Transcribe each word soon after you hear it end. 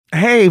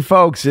Hey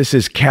folks, this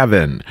is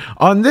Kevin.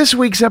 On this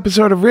week's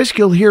episode of Risk,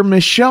 you'll hear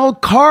Michelle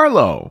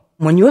Carlo.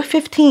 When you're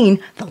 15,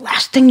 the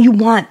last thing you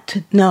want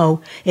to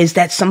know is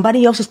that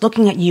somebody else is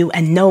looking at you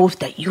and knows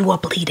that you are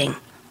bleeding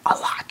a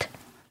lot.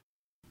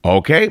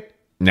 Okay,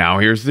 now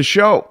here's the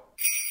show.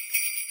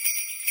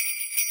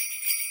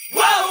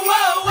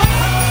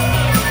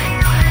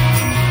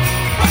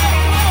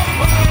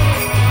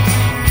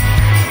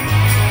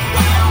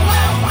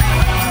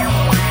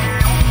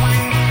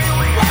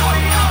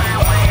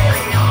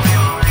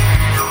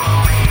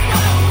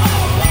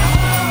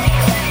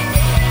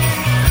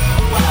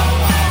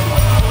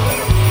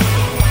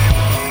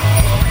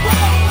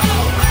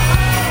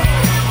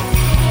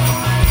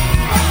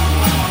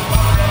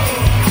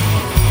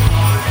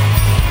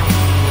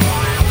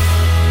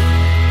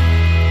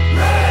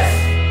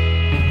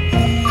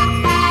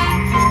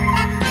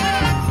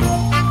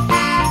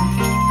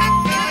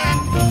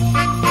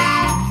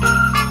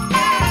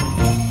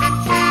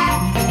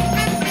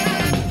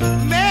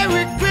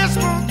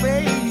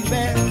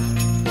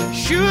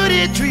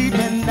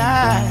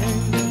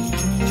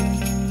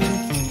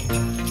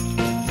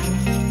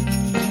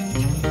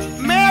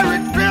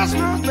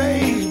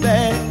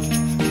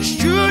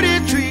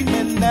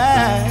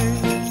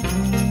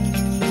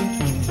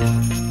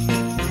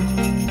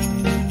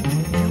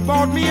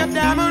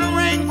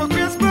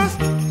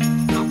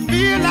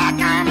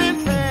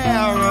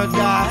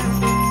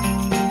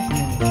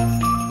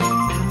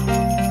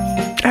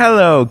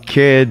 Hello,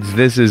 kids.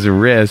 This is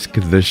Risk,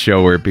 the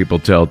show where people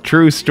tell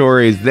true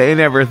stories they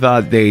never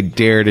thought they'd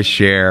dare to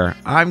share.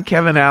 I'm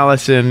Kevin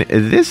Allison.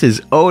 This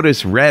is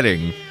Otis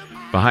Redding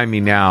behind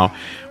me now.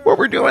 What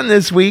we're doing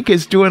this week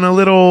is doing a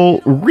little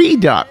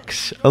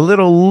Redux, a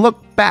little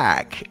look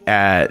back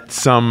at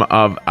some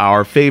of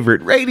our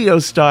favorite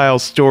radio-style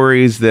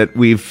stories that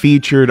we've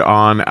featured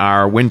on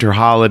our Winter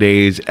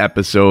Holidays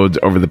episodes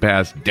over the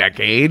past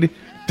decade.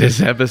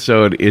 This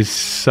episode is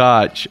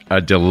such a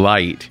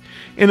delight.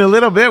 In a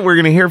little bit, we're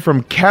going to hear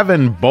from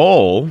Kevin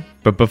Bowl.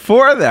 But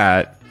before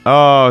that,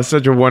 oh,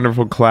 such a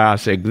wonderful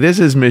classic. This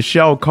is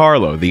Michelle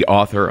Carlo, the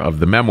author of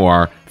the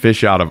memoir,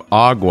 Fish Out of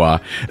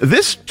Agua.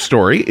 This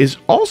story is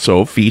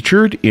also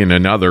featured in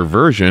another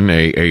version,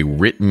 a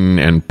written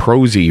and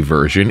prosy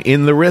version,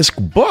 in the Risk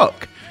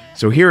book.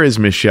 So here is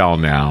Michelle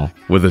now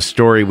with a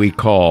story we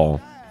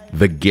call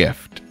The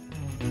Gift.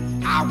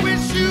 I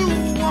wish you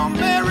were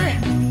merry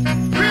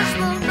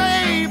Christmas,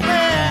 baby.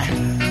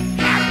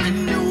 Happy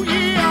New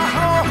Year,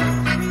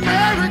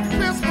 Merry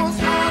Christmas,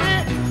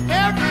 honey.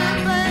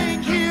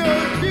 Everything here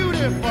is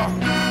beautiful.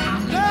 I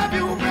love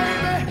you,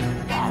 baby,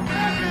 for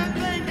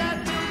everything that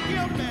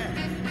you give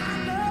me. I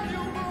love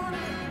you,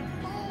 honey.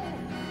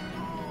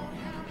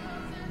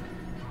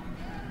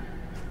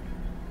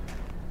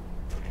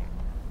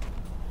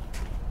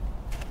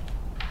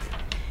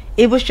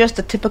 It was just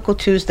a typical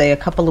Tuesday a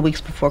couple of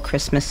weeks before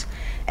Christmas.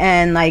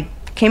 And I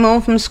came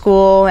home from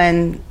school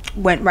and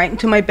went right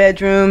into my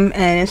bedroom.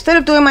 And instead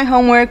of doing my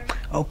homework,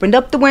 opened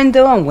up the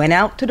window and went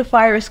out to the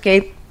fire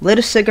escape, lit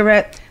a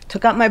cigarette,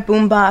 took out my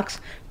boombox,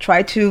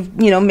 tried to,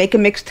 make a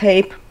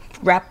mixtape,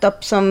 wrapped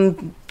up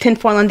some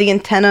tinfoil on the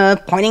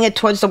antenna, pointing it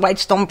towards the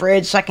Whitestone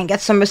Bridge so I can get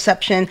some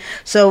reception.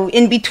 So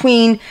in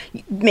between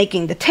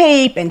making the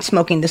tape and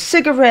smoking the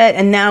cigarette,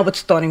 and now it's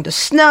starting to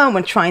snow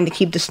and trying to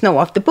keep the snow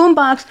off the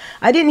boombox,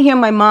 I didn't hear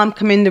my mom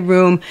come in the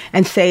room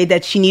and say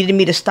that she needed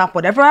me to stop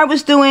whatever I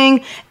was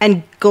doing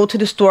and go to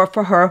the store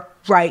for her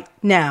right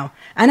now.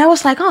 And I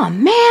was like, oh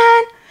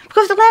man,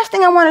 because the last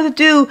thing I wanted to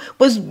do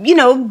was,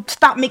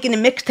 stop making the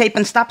mixtape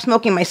and stop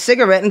smoking my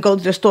cigarette and go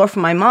to the store for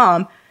my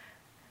mom.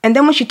 And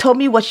then when she told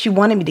me what she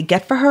wanted me to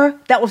get for her,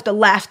 that was the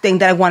last thing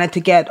that I wanted to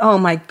get. Oh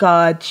my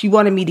God, she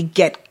wanted me to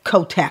get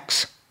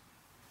Kotex.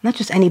 Not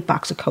just any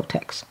box of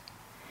Kotex,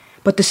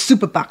 but the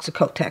super box of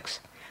Kotex.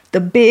 The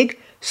big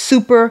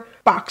super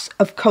box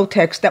of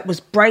Kotex that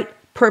was bright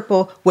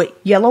purple with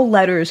yellow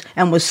letters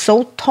and was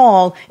so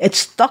tall it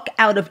stuck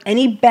out of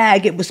any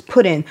bag it was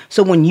put in.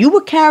 So when you were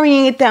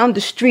carrying it down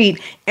the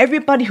street,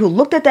 everybody who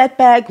looked at that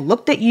bag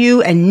looked at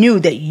you and knew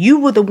that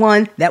you were the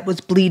one that was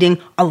bleeding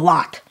a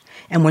lot.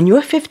 And when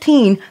you're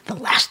 15, the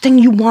last thing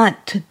you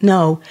want to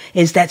know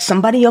is that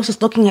somebody else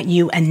is looking at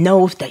you and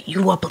knows that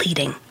you are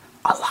bleeding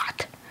a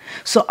lot.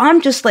 So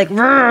I'm just like,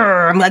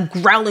 I'm like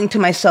growling to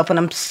myself, and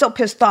I'm so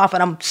pissed off,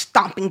 and I'm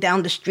stomping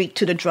down the street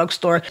to the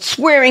drugstore,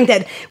 swearing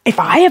that if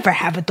I ever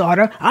have a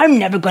daughter, I'm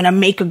never going to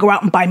make her go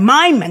out and buy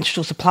my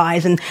menstrual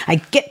supplies. And I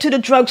get to the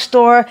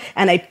drugstore,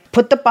 and I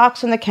put the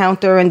box on the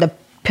counter, and the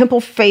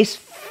pimple-faced,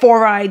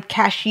 four-eyed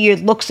cashier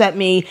looks at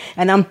me,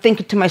 and I'm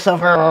thinking to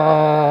myself, and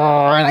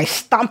I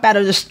stomp out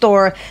of the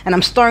store, and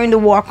I'm starting to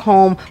walk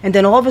home, and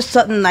then all of a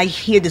sudden I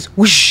hear this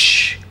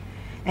whoosh,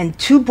 and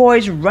two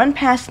boys run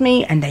past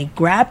me, and they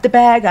grab the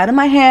bag out of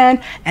my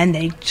hand, and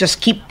they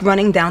just keep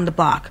running down the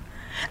block.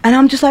 And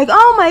I'm just like,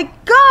 oh my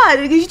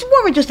God, these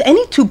weren't just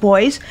any two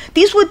boys.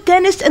 These were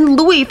Dennis and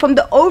Louie from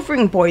the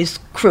Overing Boys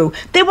crew.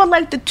 They were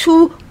like the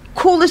two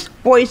coolest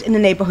boys in the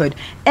neighborhood.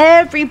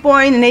 Every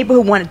boy in the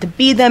neighborhood wanted to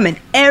be them, and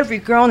every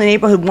girl in the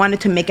neighborhood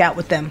wanted to make out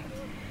with them.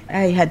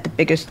 I had the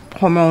biggest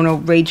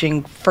hormonal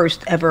raging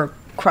first ever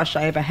crush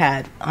I ever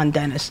had on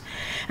Dennis.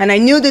 And I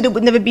knew that it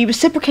would never be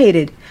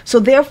reciprocated. So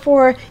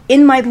therefore,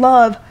 in my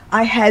love,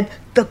 I had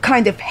the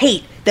kind of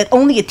hate that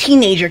only a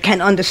teenager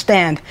can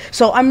understand.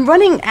 So I'm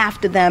running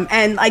after them,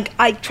 and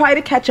I try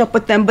to catch up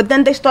with them, but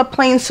then they start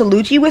playing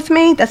Salugi with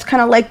me. That's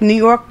kind of like New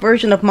York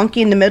version of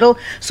Monkey in the Middle.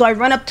 So I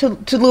run up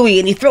to Louis,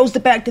 and he throws the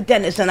bag to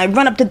Dennis, and I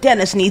run up to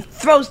Dennis, and he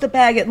throws the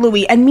bag at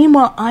Louis. And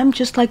meanwhile, I'm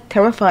just like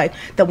terrified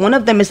that one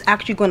of them is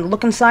actually going to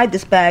look inside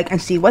this bag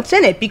and see what's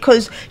in it,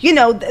 because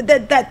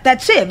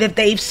that's it. If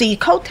they see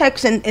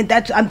Kotex, and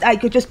that's I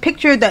could just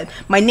picture that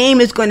my name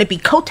is going to be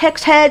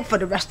Kotex Head for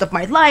the rest of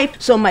my life.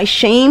 So my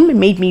shame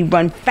made me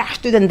run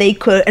faster than they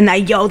could, and I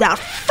yelled out,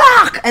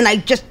 "Fuck!" And I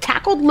just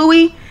tackled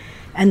Louis,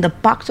 and the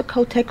box of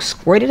Kotex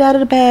squirted out of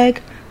the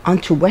bag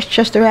onto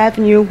Westchester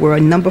Avenue, where a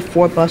number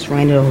 4 bus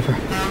ran it over.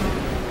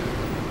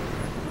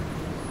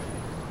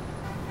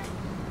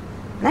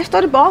 And I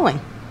started bawling.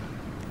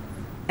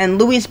 And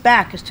Louis'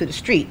 back is to the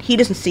street. He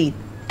doesn't see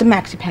the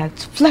maxi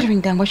pads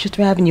fluttering down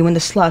Westchester Avenue in the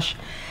slush.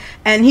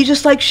 And he's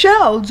just like,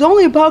 "Shell, it's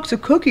only a box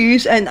of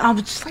cookies." And I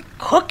was just like,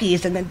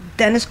 "Cookies?" And then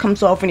Dennis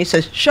comes over and he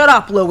says, "Shut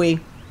up, Louis."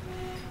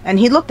 And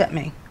he looked at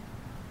me.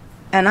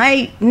 And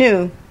I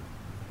knew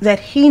that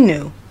he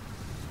knew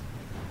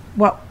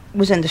what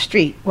was in the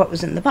street, what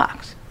was in the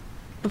box.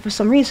 But for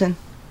some reason,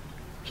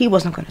 he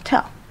wasn't going to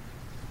tell.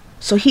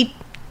 So he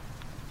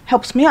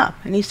helps me up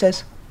and he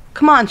says,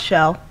 "Come on,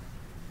 Shell,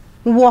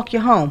 we'll walk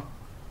you home."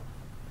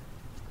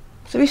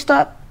 So we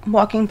start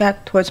walking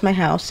back towards my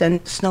house,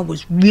 and snow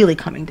was really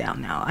coming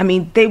down now. I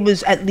mean, there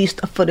was at least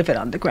a foot of it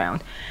on the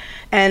ground.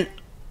 And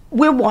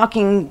we're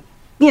walking,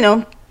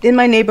 in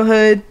my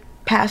neighborhood,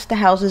 past the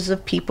houses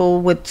of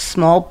people with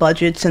small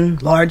budgets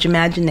and large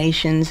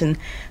imaginations, and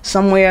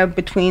somewhere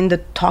between the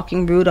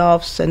talking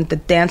Rudolphs and the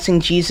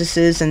dancing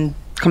Jesuses and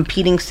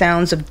competing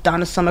sounds of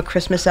Donna Summer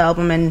Christmas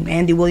album and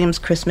Andy Williams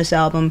Christmas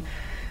album,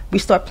 we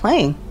start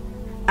playing.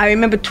 I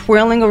remember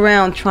twirling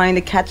around trying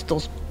to catch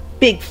those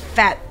big,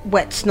 fat,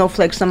 wet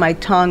snowflakes on my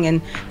tongue,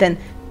 and then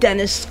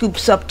Dennis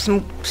scoops up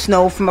some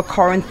snow from a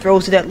car and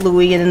throws it at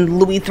Louis, and then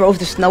Louis throws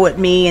the snow at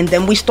me, and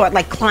then we start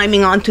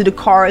climbing onto the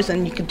cars,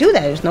 and you could do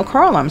that. There's no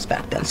car alarms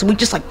back then. So we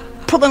just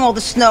pulling all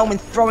the snow and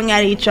throwing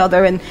at each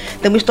other, and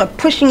then we start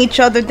pushing each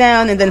other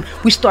down, and then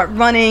we start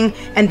running,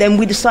 and then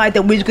we decide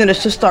that we're going to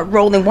just start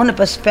rolling. One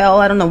of us fell,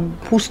 I don't know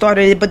who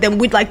started it, but then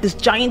we'd this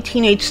giant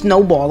teenage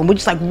snowball, and we're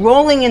just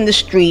rolling in the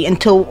street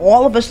until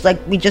all of us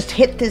we just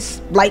hit this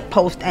light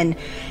post, and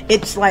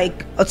it's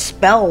like a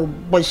spell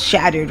was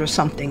shattered or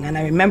something. And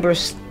I remember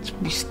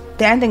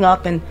standing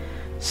up, and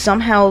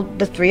somehow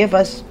the three of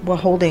us were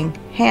holding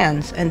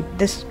hands, and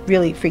this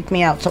really freaked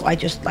me out. So I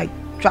just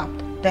dropped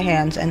the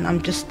hands, and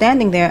I'm just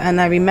standing there, and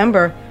I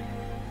remember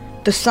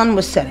the sun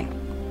was setting,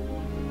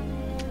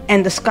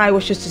 and the sky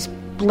was just this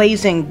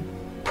blazing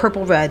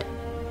purple red,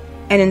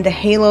 and in the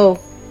halo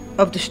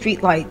of the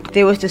street light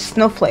there was this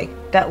snowflake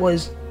that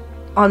was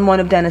on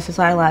one of Dennis's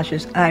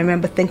eyelashes. And I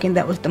remember thinking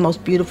that was the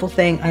most beautiful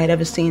thing I had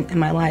ever seen in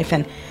my life,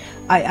 and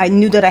I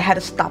knew that I had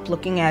to stop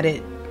looking at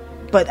it,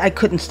 but I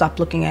couldn't stop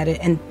looking at it.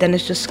 And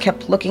Dennis just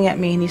kept looking at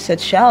me, and he said,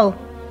 "Shell,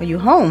 are you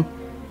home?"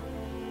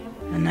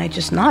 And I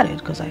just nodded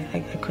because I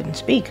couldn't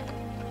speak.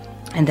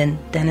 And then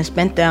Dennis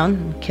bent down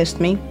and kissed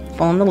me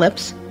full on the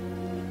lips.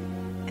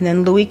 And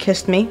then Louis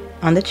kissed me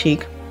on the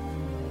cheek.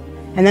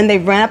 And then they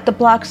ran up the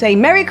block saying,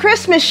 "Merry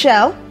Christmas,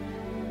 Shell!"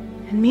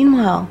 And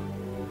meanwhile,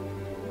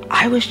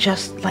 I was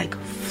just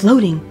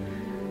floating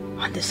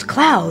on this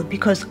cloud,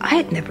 because I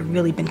had never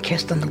really been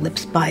kissed on the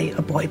lips by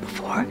a boy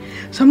before.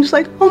 So I'm just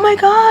 "Oh my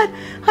God,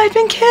 I've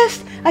been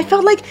kissed." I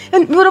felt like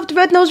in Rudolph the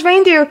Red-Nosed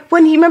Reindeer,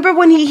 when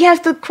he has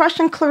the crush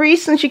on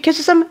Clarice and she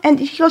kisses him and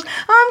he goes,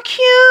 I'm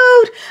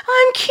cute."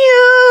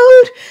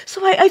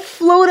 So I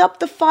float up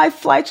the 5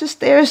 flights of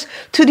stairs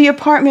to the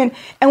apartment,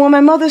 and when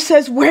my mother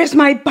says, "Where's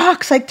my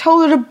box?" I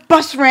told her the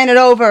bus ran it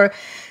over.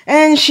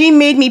 And she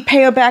made me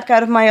pay her back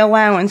out of my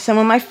allowance. And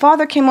when my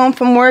father came home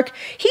from work,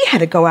 he had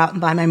to go out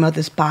and buy my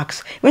mother's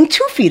box in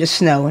 2 feet of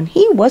snow, and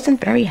he wasn't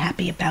very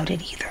happy about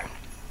it either.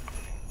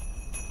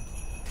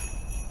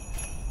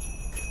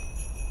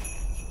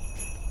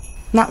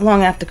 Not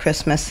long after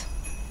Christmas,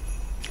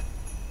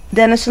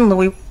 Dennis and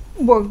Louis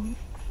were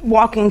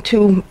walking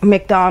to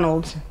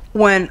McDonald's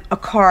when a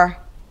car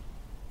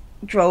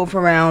drove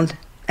around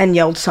and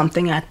yelled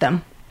something at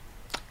them.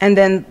 And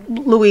then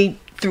Louis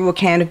threw a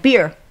can of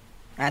beer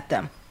at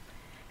them.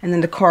 And then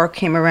the car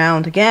came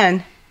around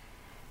again,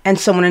 and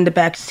someone in the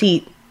back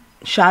seat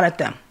shot at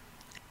them.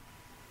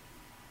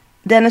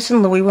 Dennis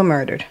and Louis were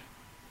murdered.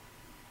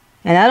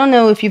 And I don't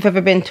know if you've ever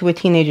been to a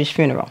teenager's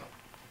funeral,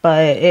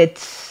 but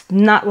it's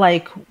not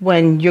like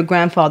when your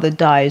grandfather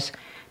dies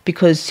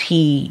because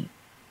he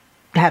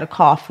had a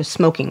cough for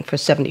smoking for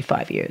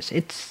 75 years.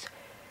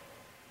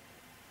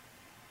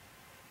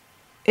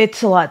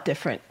 It's a lot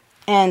different.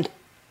 And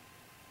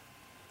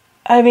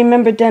I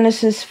remember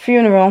Dennis's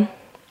funeral.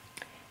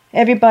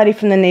 Everybody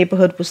from the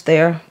neighborhood was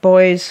there.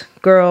 Boys,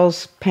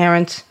 girls,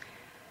 parents.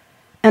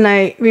 And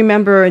I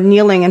remember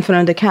kneeling in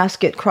front of the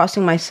casket,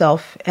 crossing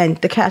myself, and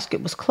the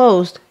casket was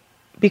closed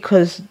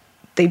because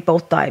they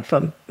both died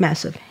from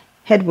massive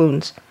head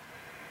wounds.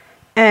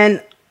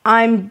 And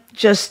I'm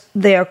just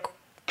there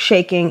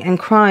shaking and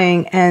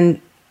crying,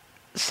 and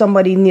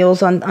somebody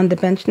kneels on the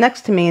bench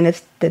next to me, and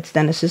it's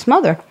Dennis's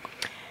mother.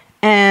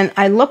 And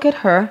I look at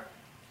her,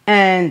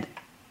 and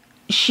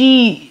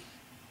she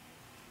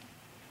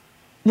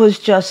was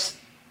just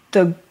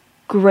the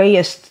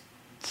grayest,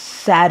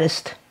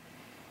 saddest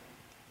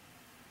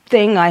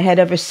thing I had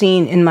ever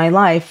seen in my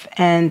life.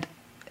 And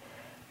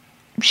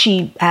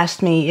she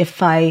asked me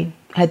if I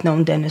had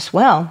known Dennis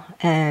well,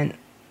 and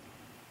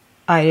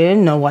I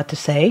didn't know what to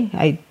say.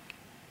 I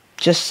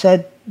just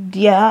said,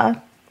 yeah,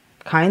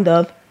 kind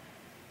of.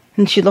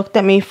 And she looked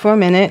at me for a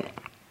minute,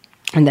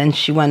 and then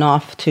she went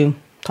off to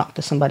talk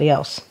to somebody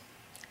else.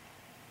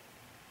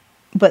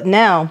 But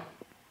now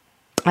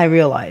I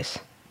realize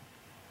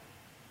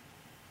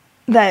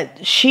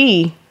that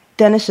she,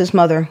 Dennis's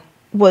mother,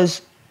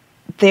 was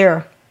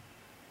there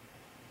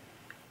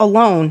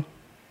alone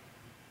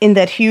in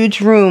that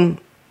huge room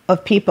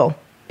of people,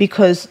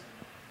 because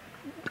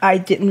I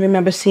didn't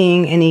remember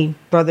seeing any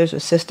brothers or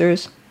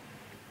sisters,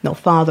 no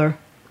father,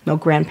 no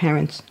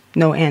grandparents,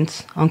 no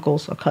aunts,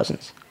 uncles, or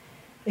cousins.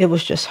 It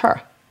was just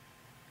her.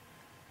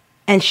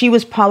 And she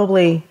was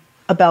probably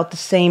about the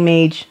same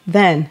age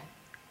then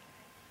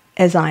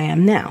as I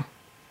am now.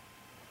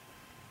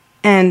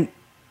 And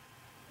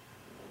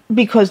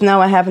because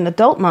now I have an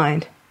adult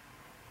mind,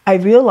 I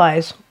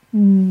realize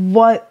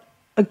what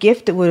a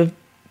gift it would have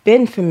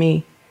been for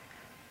me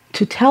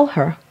to tell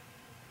her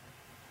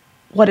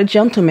what a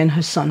gentleman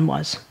her son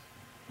was.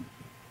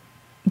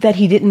 That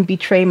he didn't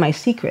betray my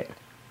secret.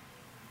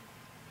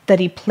 That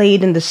he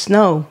played in the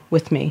snow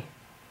with me,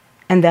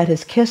 and that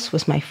his kiss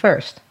was my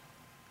first.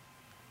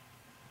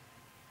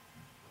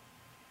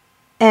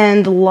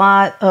 And a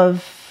lot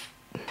of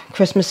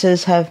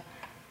Christmases have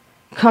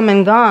come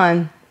and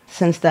gone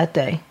since that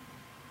day.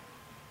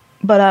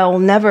 But I will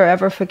never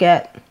ever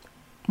forget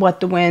what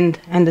the wind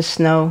and the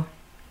snow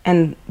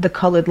and the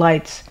colored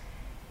lights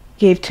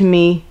gave to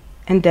me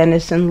and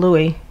Dennis and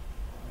Louie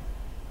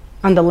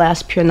on the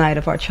last pure night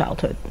of our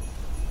childhood.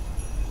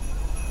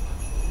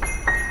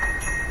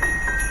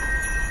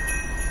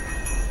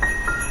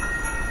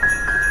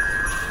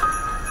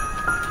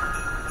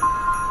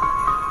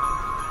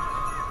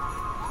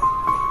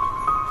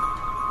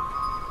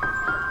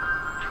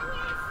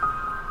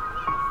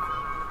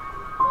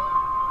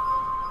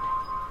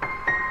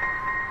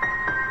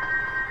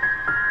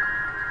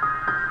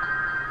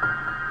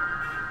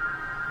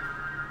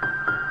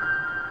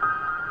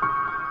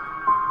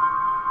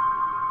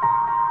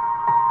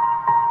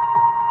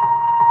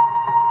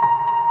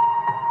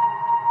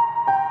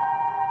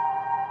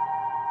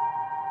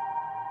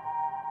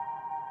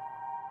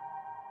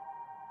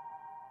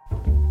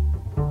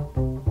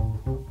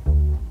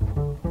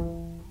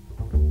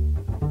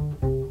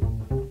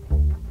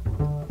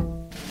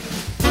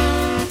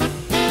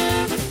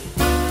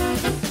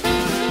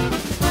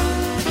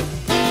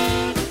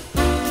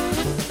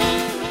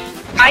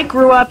 I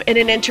grew up in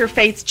an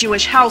interfaith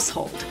Jewish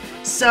household,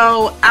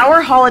 so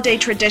our holiday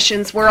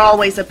traditions were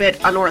always a bit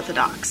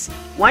unorthodox.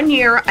 One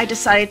year, I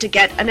decided to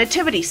get a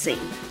nativity scene.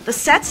 The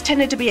sets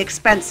tended to be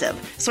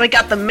expensive, so I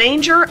got the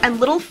manger and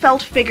little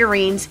felt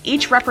figurines,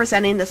 each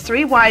representing the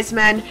 3 wise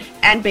men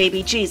and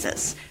baby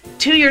Jesus.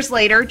 2 years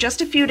later,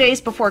 just a few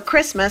days before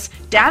Christmas,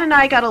 Dad and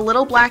I got a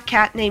little black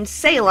cat named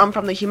Salem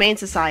from the Humane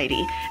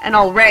Society, and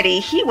already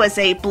he was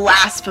a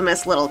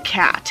blasphemous little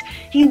cat.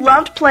 He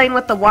loved playing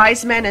with the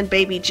wise men and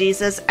baby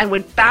Jesus and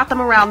would bat them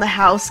around the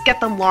house, get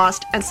them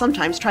lost, and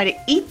sometimes try to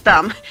eat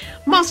them.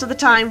 Most of the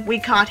time, we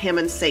caught him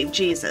and saved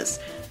Jesus.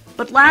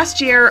 But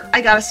last year, I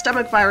got a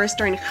stomach virus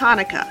during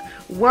Hanukkah.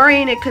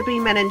 Worrying it could be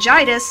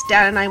meningitis,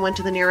 Dad and I went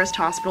to the nearest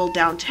hospital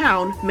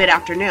downtown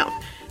mid-afternoon.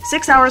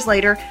 6 hours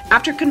later,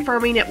 after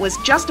confirming it was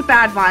just a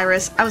bad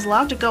virus, I was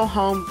allowed to go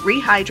home,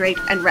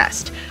 rehydrate, and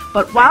rest.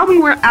 But while we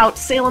were out,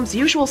 Salem's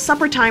usual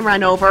supper time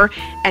ran over,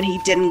 and he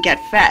didn't get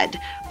fed.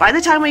 By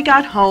the time we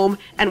got home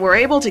and were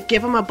able to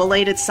give him a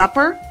belated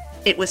supper,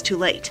 it was too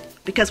late.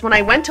 Because when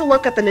I went to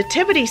look at the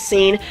nativity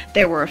scene,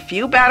 there were a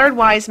few battered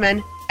wise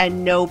men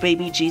and no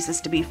baby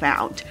Jesus to be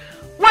found.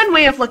 One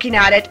way of looking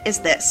at it is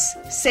this: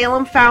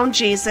 Salem found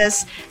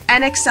Jesus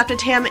and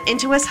accepted him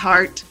into his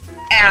heart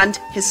and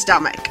his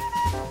stomach.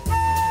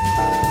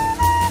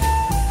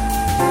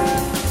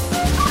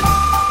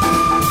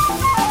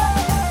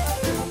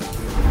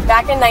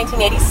 Back in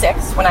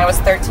 1986, when I was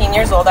 13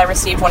 years old, I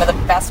received one of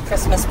the best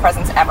Christmas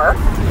presents ever.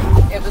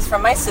 It was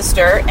from my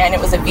sister, and it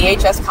was a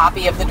VHS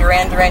copy of the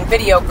Duran Duran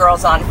video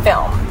Girls on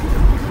Film.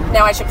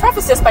 Now, I should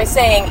preface this by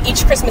saying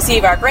each Christmas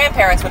Eve our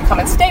grandparents would come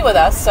and stay with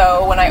us,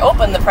 so when I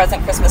opened the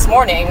present Christmas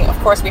morning, of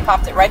course we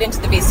popped it right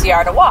into the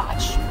VCR to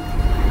watch.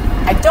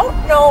 I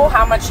don't know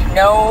how much you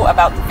know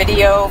about the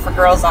video for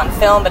Girls on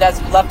Film, but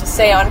as we love to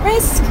say on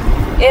Risk,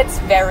 it's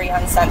very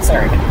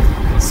uncensored.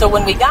 So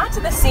when we got to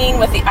the scene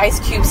with the ice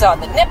cubes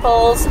on the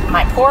nipples,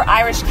 my poor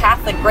Irish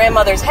Catholic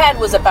grandmother's head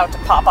was about to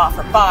pop off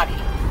her body.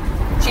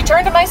 She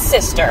turned to my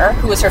sister,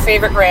 who was her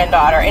favorite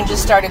granddaughter, and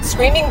just started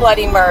screaming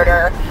bloody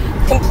murder,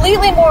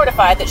 completely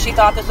mortified that she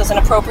thought this was an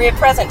appropriate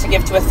present to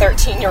give to a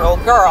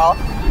 13-year-old girl.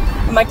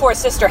 My poor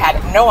sister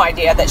had no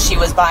idea that she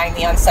was buying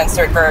the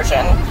uncensored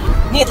version.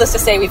 Needless to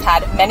say, we've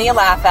had many a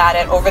laugh at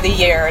it over the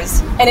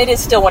years, and it is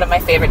still one of my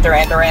favorite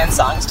Duran Duran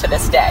songs to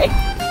this day.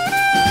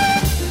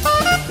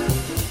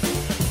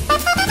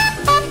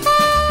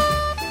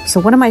 So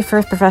one of my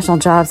first professional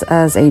jobs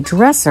as a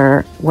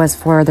dresser was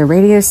for the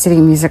Radio City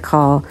Music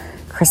Hall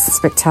Christmas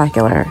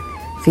Spectacular,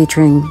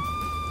 featuring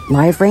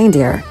live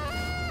reindeer.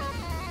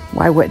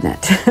 Why wouldn't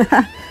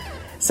it?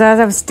 So as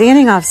I was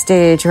standing off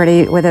stage,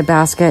 ready with a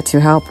basket to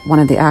help one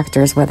of the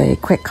actors with a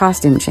quick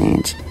costume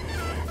change,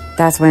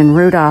 that's when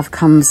Rudolph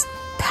comes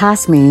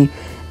past me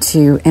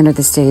to enter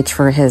the stage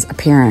for his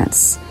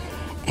appearance.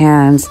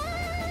 And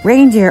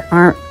reindeer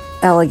aren't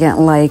elegant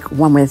like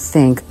one would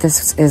think.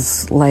 This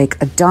is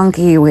like a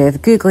donkey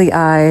with googly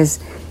eyes.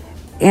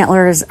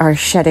 Antlers are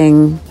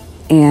shedding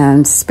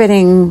and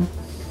spitting.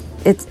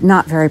 It's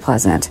not very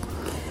pleasant.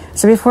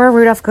 So before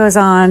Rudolph goes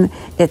on,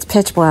 it's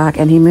pitch black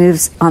and he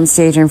moves on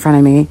stage in front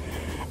of me.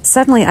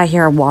 Suddenly I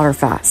hear a water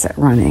faucet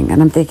running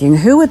and I'm thinking,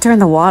 who would turn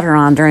the water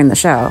on during the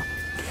show?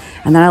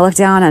 And then I look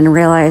down and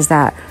realize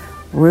that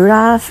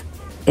Rudolph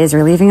is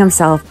relieving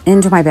himself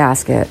into my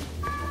basket.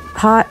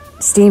 Hot,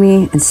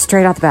 steamy, and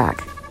straight out the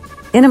back.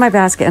 Into my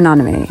basket and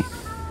onto me.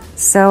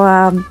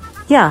 So,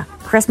 yeah,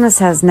 Christmas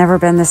has never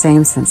been the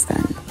same since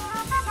then.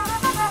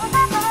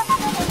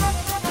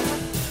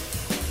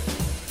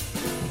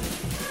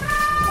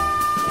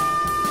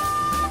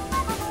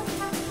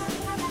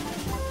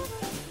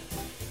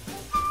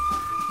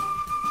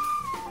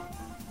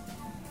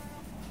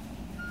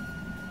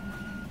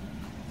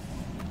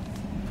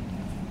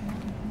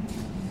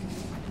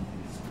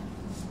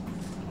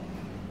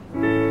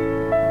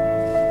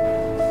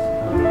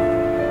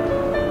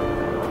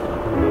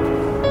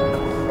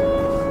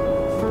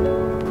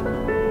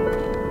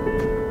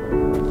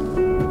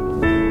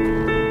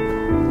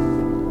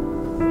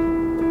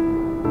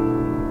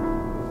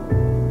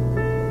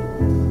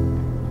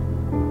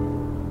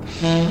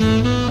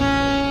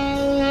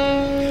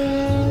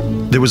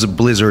 There was a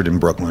blizzard in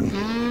Brooklyn.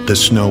 The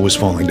snow was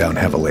falling down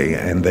heavily,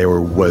 and there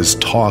was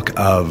talk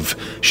of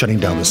shutting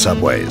down the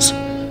subways.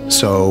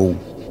 So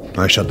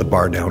I shut the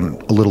bar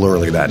down a little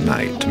early that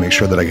night to make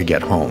sure that I could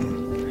get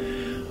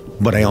home.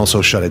 But I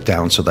also shut it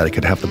down so that I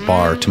could have the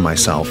bar to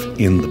myself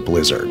in the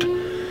blizzard.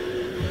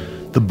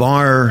 The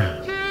bar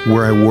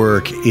where I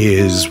work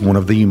is one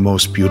of the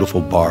most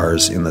beautiful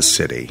bars in the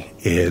city.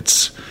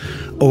 It's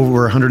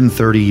over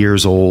 130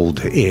 years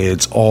old.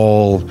 It's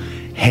all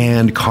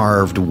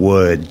hand-carved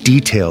wood,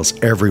 details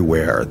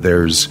everywhere.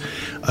 There's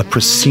a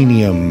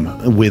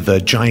proscenium with a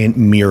giant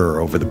mirror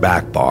over the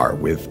back bar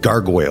with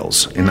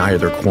gargoyles in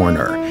either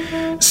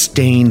corner.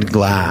 Stained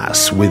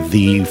glass with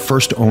the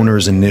first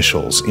owner's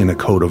initials in a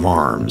coat of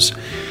arms.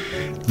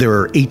 There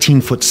are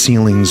 18-foot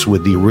ceilings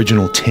with the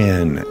original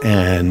tin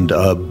and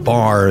a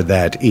bar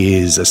that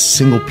is a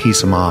single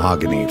piece of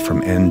mahogany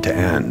from end to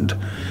end.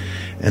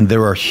 And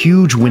there are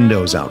huge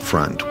windows out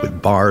front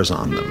with bars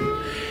on them.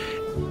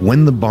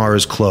 When the bar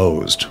is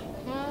closed,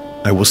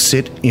 I will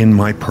sit in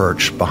my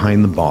perch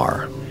behind the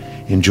bar,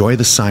 enjoy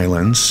the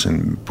silence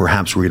and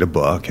perhaps read a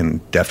book and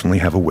definitely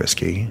have a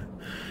whiskey.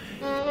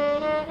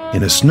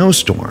 In a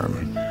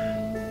snowstorm,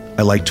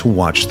 I like to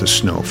watch the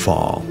snow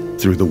fall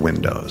through the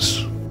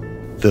windows.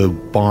 The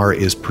bar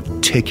is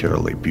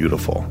particularly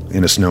beautiful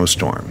in a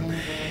snowstorm.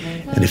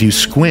 And if you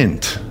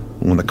squint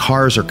when the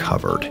cars are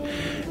covered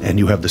and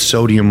you have the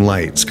sodium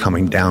lights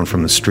coming down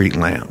from the street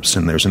lamps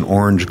and there's an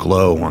orange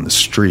glow on the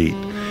street,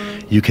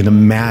 you can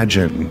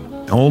imagine,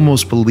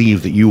 almost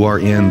believe that you are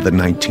in the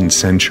 19th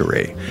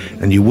century,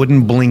 and you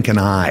wouldn't blink an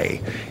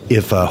eye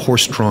if a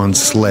horse-drawn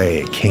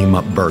sleigh came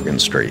up Bergen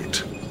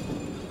Street.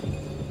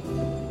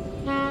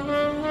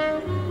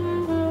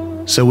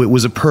 So it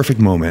was a perfect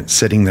moment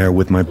sitting there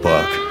with my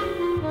book,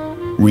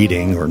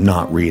 reading or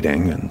not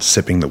reading and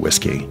sipping the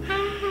whiskey.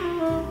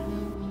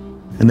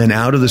 And then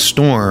out of the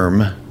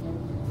storm,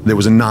 there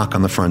was a knock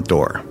on the front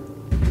door.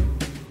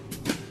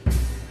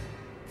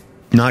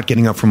 Not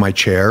getting up from my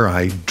chair,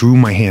 I drew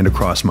my hand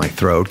across my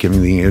throat,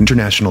 giving the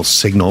international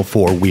signal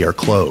for "we are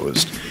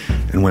closed,"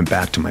 and went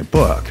back to my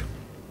book.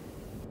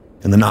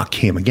 And the knock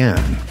came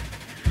again.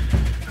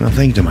 And I'm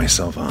thinking to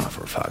myself,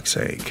 for fuck's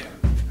sake.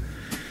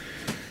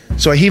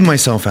 So I heaved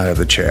myself out of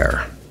the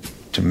chair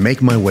to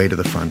make my way to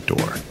the front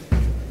door.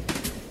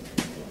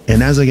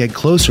 And as I get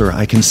closer,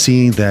 I can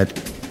see that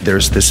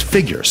there's this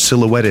figure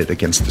silhouetted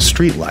against the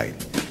streetlight.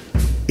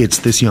 It's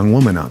this young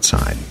woman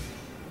outside.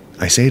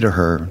 I say to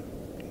her,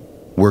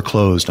 "We're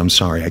closed. I'm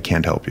sorry. I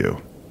can't help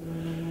you."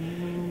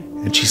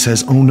 And she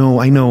says, "Oh, no,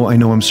 I know.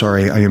 I'm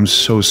sorry. I am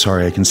so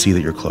sorry. I can see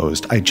that you're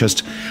closed.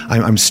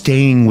 I'm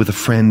staying with a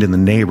friend in the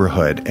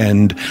neighborhood,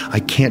 and I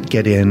can't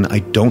get in. I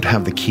don't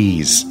have the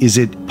keys. Is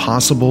it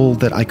possible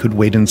that I could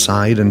wait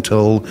inside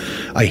until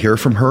I hear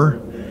from her?"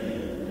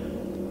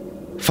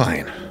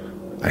 "Fine,"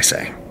 I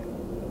say,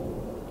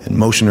 and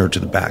motion her to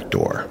the back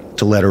door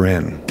to let her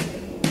in.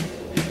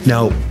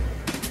 Now,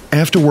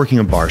 After working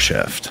a bar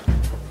shift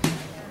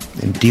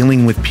and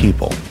dealing with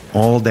people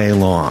all day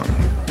long,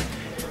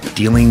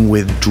 dealing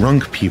with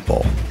drunk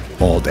people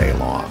all day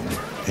long,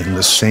 and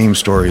the same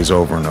stories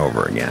over and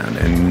over again,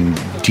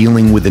 and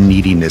dealing with the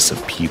neediness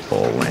of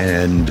people,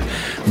 and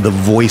the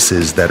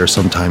voices that are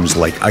sometimes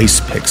like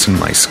ice picks in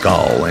my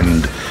skull,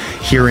 and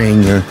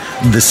hearing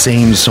the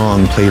same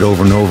song played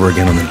over and over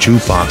again on the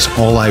jukebox,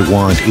 all I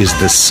want is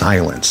this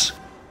silence.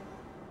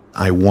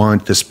 I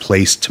want this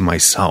place to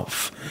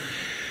myself.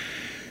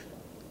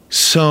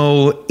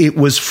 So it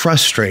was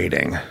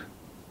frustrating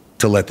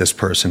to let this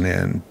person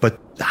in, but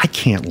I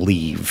can't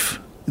leave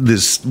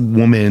this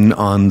woman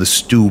on the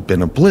stoop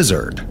in a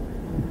blizzard.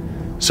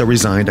 So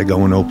resigned, I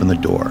go and open the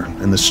door,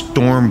 and the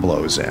storm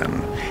blows in,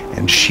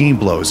 and she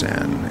blows in,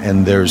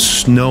 and there's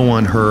snow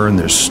on her, and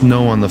there's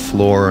snow on the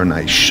floor, and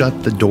I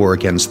shut the door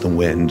against the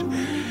wind.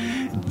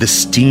 The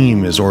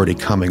steam is already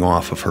coming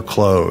off of her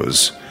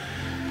clothes.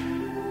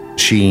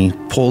 She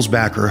pulls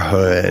back her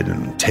hood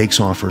and takes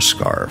off her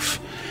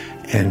scarf,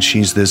 and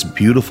she's this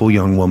beautiful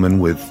young woman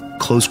with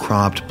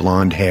close-cropped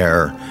blonde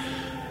hair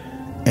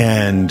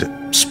and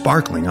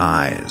sparkling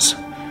eyes.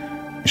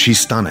 She's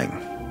stunning.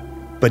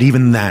 But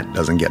even that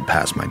doesn't get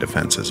past my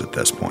defenses at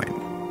this point.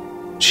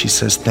 She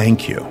says,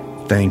 thank you.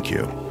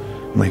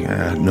 I'm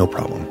like, no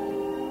problem.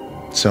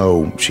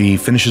 So she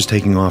finishes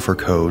taking off her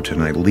coat,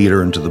 and I lead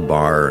her into the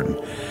bar,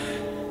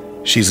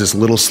 and she's this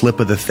little slip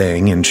of the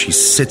thing, and she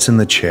sits in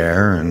the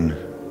chair, and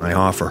I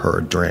offer her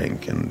a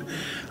drink, and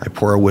I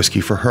pour a whiskey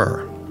for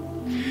her.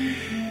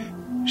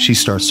 She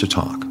starts to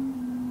talk.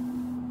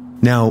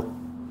 Now,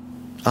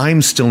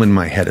 I'm still in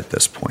my head at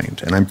this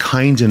point, and I'm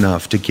kind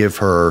enough to give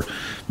her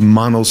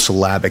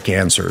monosyllabic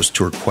answers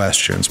to her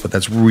questions, but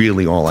that's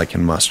really all I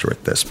can muster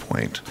at this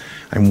point.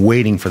 I'm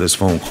waiting for this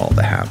phone call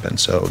to happen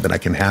so that I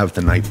can have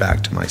the night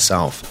back to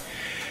myself.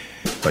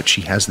 But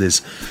she has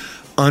this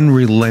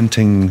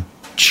unrelenting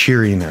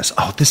cheeriness.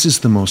 Oh, this is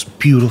the most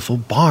beautiful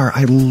bar.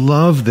 I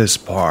love this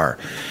bar.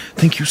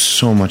 Thank you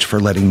so much for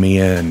letting me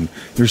in.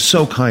 You're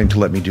so kind to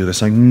let me do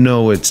this. I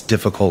know it's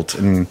difficult,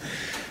 and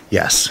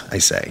yes, I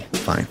say,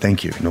 fine,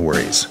 thank you, no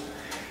worries.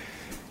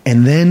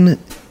 And then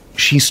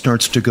she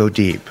starts to go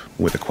deep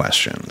with the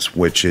questions,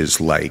 which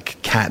is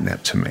like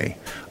catnip to me.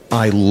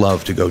 I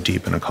love to go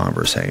deep in a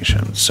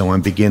conversation, so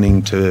I'm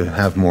beginning to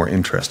have more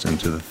interest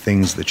into the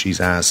things that she's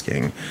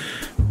asking.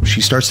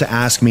 She starts to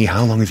ask me,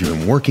 how long have you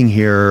been working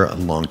here? A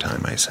long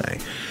time, I say.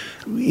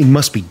 It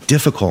must be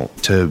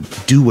difficult to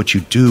do what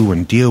you do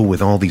and deal with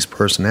all these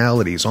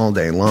personalities all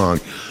day long.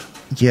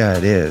 Yeah,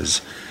 it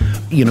is.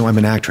 You know, I'm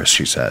an actress,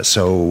 she says,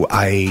 so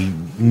I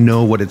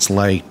know what it's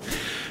like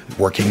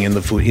working in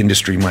the food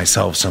industry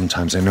myself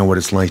sometimes. I know what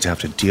it's like to have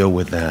to deal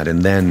with that.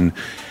 And then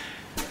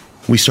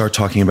we start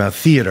talking about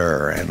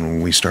theater,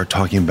 and we start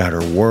talking about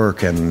her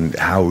work and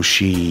how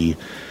she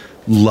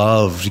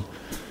loved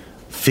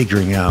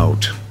figuring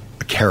out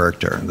a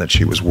character that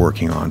she was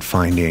working on,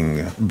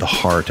 finding the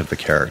heart of the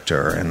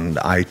character. And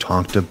I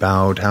talked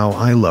about how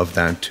I love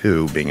that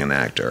too, being an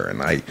actor,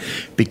 and I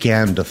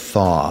began to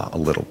thaw a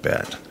little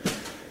bit.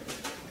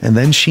 And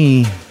then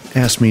she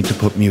asked me to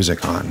put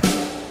music on.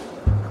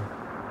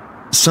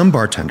 Some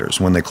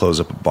bartenders, when they close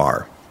up a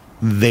bar,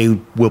 they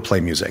will play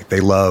music.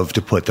 They love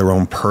to put their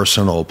own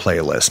personal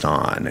playlist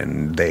on,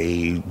 and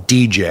they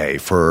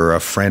DJ for a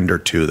friend or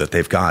two that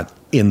they've got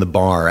in the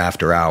bar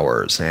after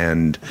hours.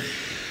 And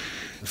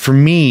for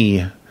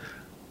me,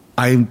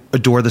 I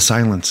adore the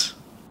silence.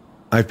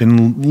 I've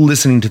been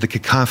listening to the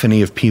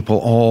cacophony of people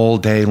all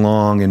day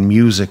long and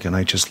music, and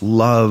I just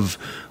love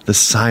the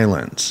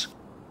silence.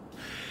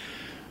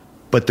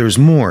 But there's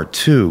more,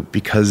 too,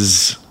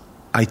 because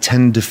I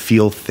tend to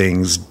feel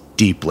things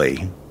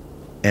deeply.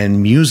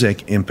 And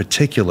music, in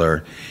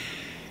particular,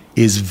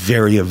 is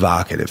very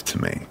evocative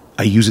to me.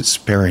 I use it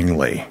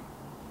sparingly.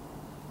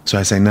 So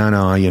I say,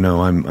 no, you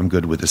know, I'm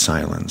good with the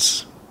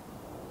silence.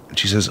 And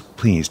she says,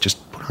 please,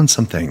 just put on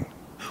something.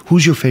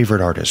 Who's your favorite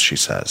artist, she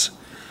says.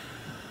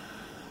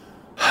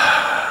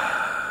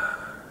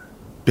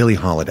 Billie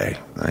Holiday,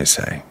 I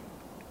say.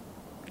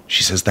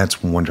 She says,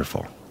 that's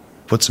wonderful.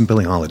 Put some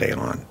Billie Holiday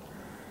on.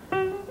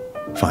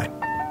 Fine.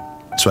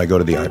 So I go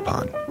to the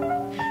iPod,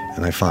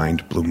 and I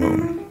find Blue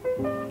Moon.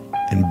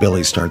 And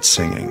Billie starts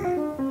singing.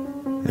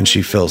 And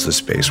she fills the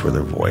space with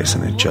her voice,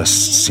 and it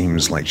just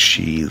seems like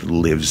she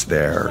lives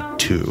there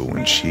too,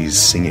 and she's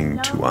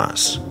singing to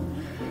us.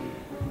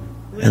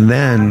 And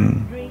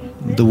then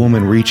the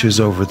woman reaches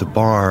over the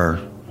bar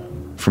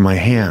for my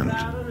hand.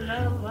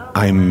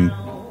 I'm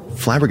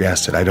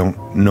flabbergasted. I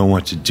don't know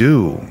what to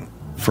do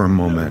for a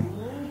moment.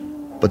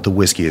 But the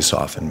whiskey has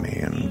softened me,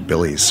 and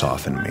Billie's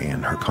softened me,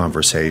 and her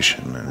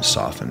conversation has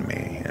softened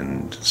me.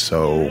 And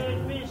so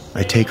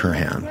I take her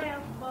hand,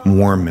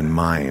 warm in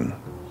mine,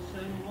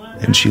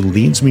 and she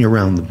leads me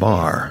around the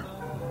bar,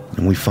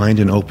 and we find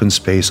an open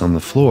space on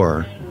the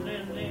floor.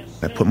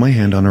 I put my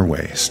hand on her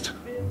waist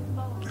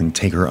and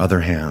take her other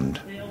hand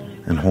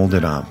and hold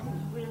it up.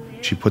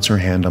 She puts her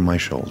hand on my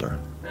shoulder,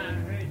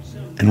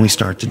 and we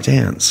start to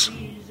dance.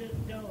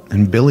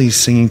 And Billie's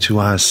singing to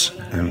us,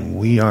 and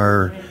we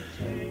are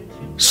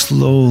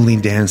slowly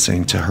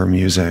dancing to her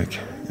music,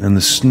 and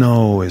the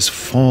snow is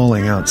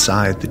falling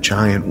outside the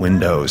giant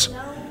windows.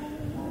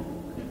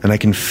 And I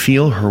can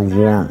feel her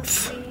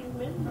warmth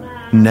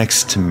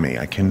next to me.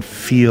 I can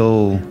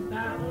feel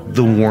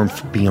the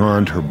warmth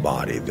beyond her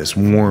body, this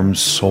warm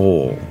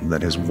soul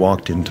that has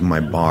walked into my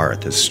bar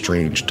at this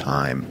strange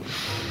time.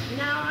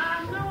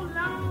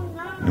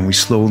 And we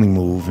slowly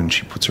move, and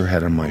she puts her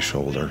head on my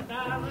shoulder.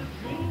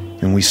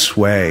 And we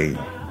sway.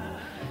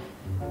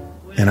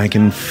 And I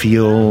can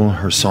feel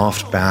her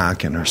soft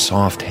back and her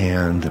soft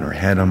hand and her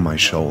head on my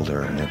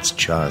shoulder, and it's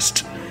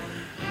just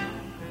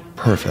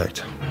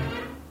perfect.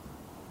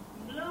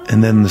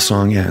 And then the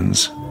song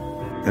ends,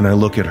 and I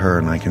look at her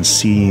and I can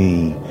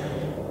see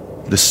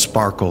the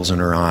sparkles in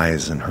her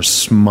eyes, and her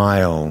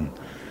smile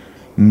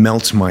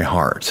melts my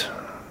heart.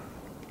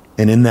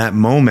 And in that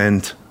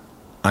moment,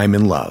 I'm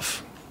in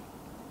love,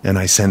 and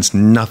I sense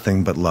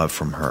nothing but love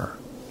from her.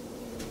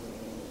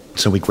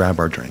 So we grab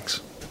our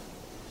drinks,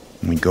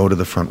 and we go to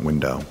the front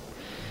window,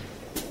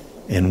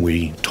 and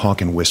we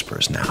talk in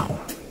whispers now,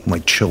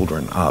 like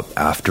children up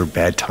after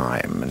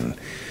bedtime, and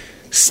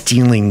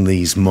stealing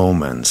these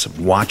moments of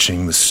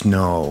watching the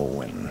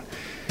snow and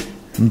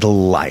the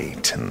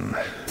light, and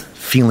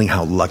feeling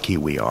how lucky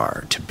we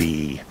are to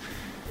be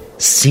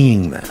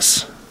seeing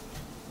this.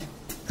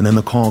 And then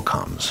the call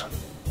comes,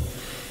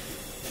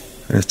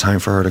 and it's time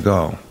for her to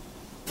go.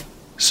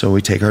 So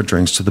we take our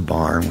drinks to the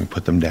bar, and we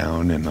put them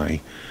down, and I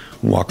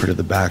walk her to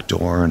the back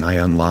door, and I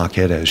unlock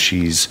it as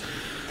she's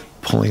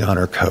pulling on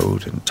her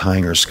coat and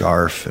tying her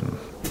scarf and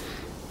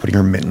putting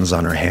her mittens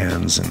on her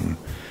hands, and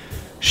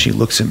she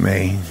looks at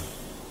me,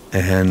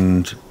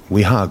 and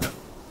we hug.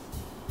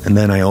 And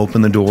then I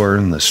open the door,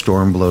 and the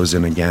storm blows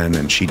in again,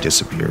 and she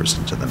disappears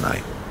into the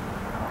night.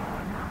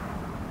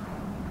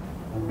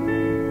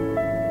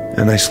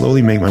 And I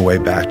slowly make my way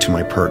back to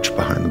my perch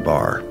behind the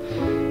bar.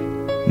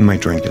 And my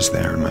drink is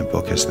there, and my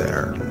book is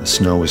there, and the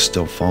snow is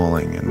still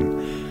falling,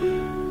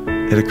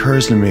 and it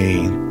occurs to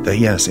me that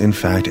yes, in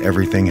fact,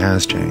 everything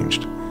has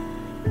changed.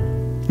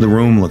 The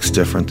room looks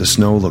different, the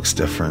snow looks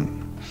different,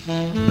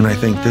 and I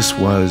think this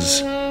was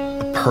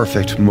a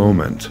perfect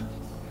moment.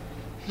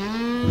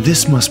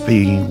 This must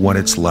be what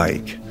it's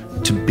like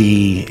to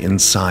be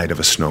inside of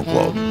a snow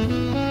globe.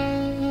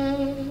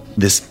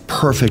 This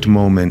perfect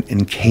moment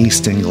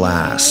encased in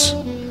glass,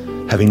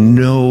 having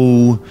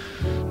no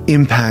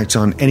impact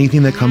on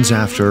anything that comes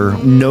after,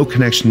 no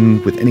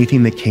connection with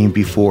anything that came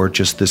before,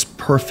 just this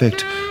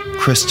perfect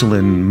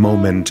crystalline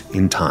moment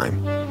in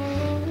time.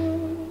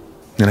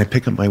 And I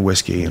pick up my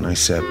whiskey and I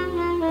sip,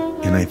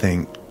 and I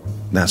think,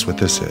 that's what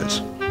this is.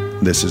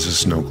 This is a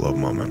snow globe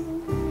moment.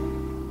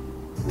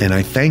 And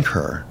I thank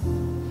her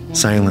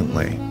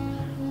silently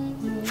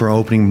for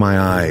opening my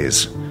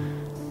eyes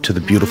to the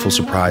beautiful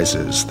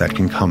surprises that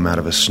can come out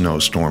of a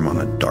snowstorm on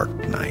a dark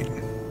night.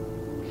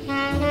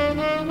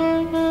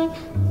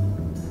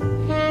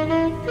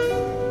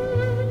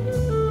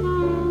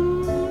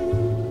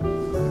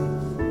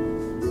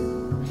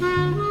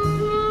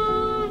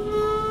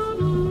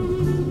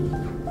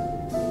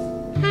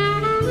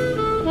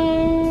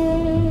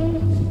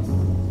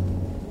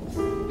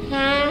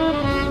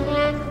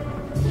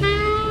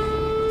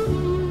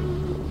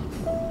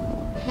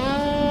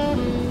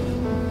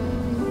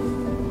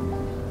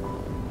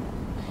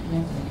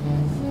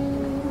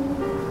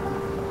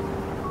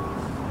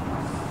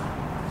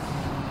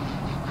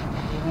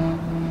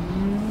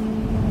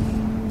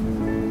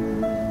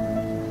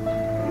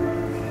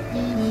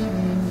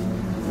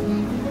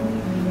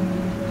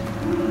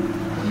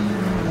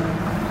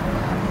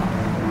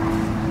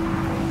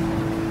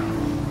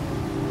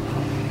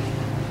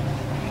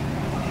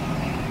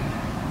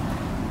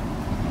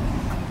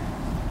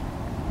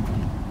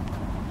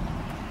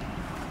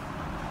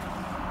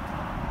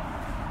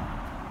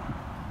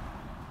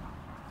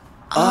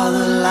 All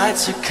the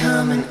lights are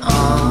coming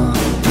on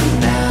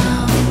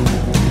now.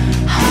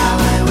 How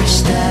I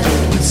wish that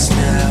it would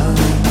snow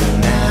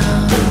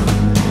now.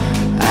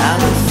 I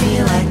don't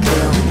feel like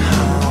going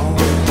home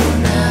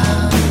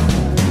now.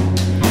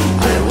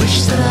 I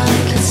wish that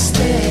I could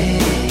stay.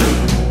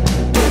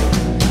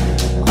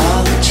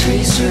 All the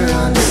trees are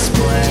on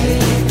display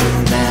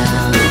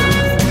now,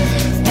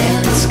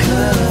 and it's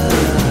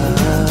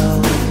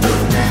cold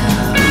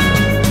now.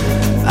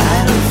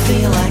 I don't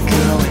feel like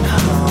going home.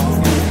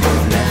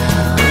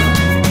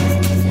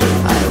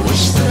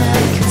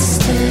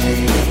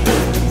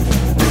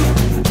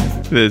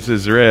 This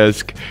is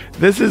Risk.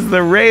 This is the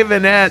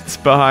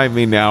Ravenettes behind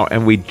me now,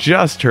 and we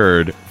just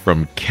heard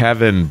from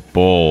Kevin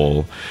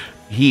Bohl.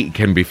 He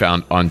can be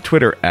found on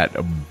Twitter at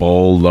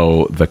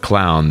Bolo the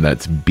Clown.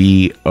 That's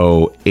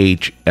Bohlo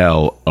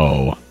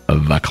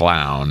the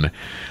Clown.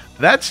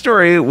 That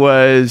story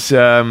was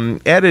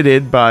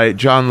edited by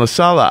John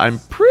LaSala. I'm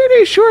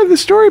pretty sure the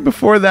story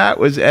before that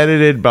was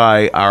edited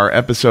by our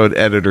episode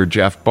editor,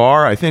 Jeff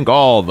Barr. I think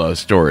all the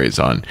stories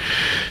on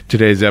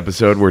today's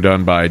episode were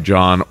done by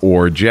John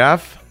or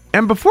Jeff.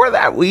 And before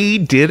that, we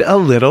did a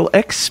little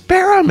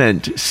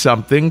experiment,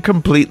 something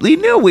completely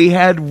new. We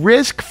had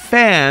Risk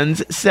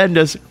fans send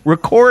us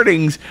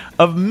recordings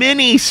of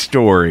mini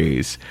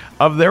stories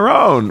of their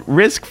own.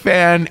 Risk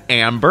fan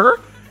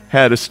Amber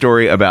had a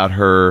story about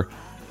her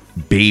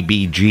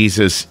baby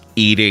Jesus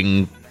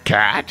eating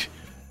cat.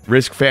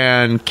 Risk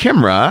fan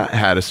Kimra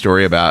had a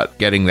story about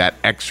getting that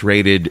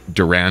X-rated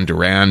Duran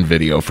Duran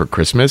video for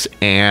Christmas.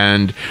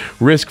 And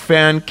Risk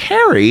fan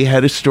Carrie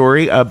had a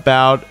story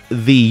about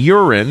the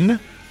urine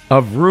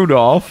of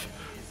Rudolph,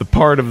 the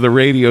part of the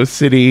Radio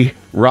City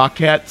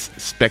Rockettes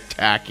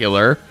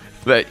spectacular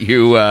that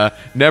you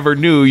never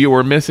knew you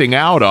were missing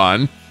out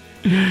on.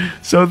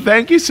 So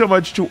thank you so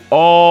much to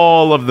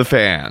all of the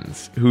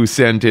fans who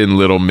sent in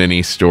little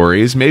mini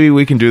stories. Maybe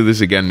we can do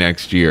this again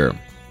next year.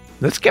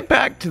 Let's get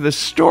back to the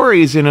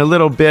stories in a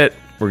little bit.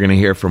 We're going to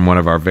hear from one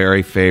of our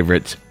very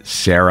favorites,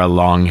 Sarah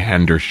Long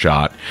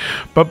Hendershot.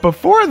 But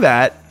before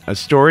that, a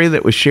story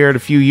that was shared a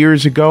few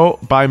years ago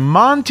by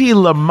Monty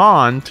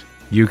Lamont.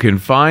 You can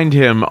find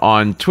him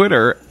on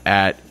Twitter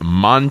at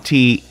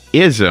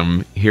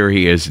Montyism. Here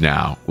he is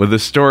now with a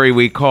story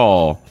we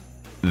call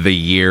The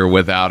Year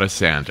Without a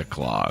Santa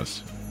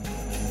Claus.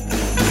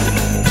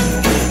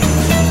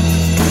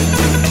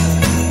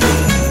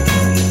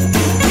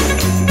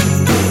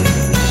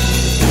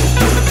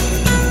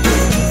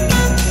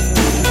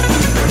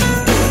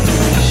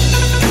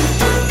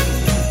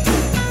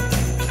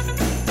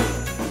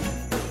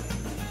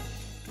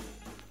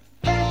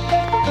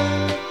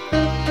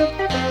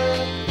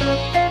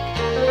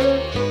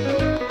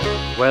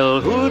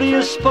 Well, who do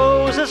you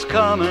suppose is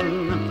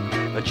coming,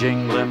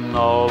 a-jingling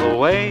all the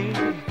way?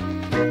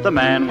 The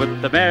man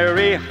with the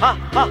merry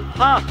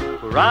ha-ha-ha,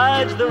 who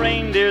rides the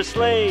reindeer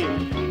sleigh,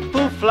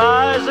 who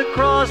flies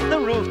across the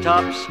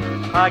rooftops.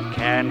 I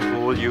can't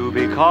fool you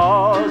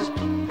because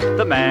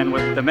the man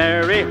with the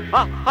merry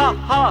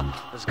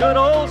ha-ha-ha is good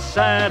old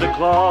Santa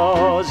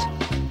Claus.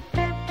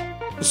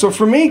 So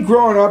for me,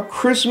 growing up,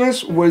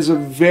 Christmas was a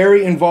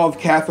very involved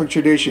Catholic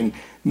tradition.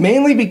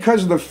 Mainly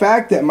because of the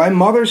fact that my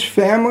mother's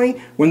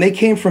family, when they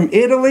came from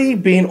Italy,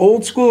 being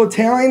old school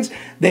Italians,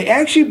 they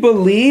actually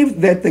believed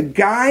that the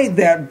guy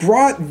that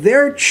brought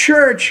their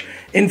church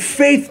and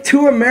faith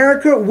to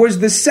America was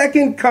the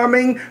second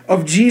coming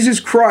of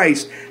Jesus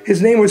Christ.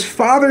 His name was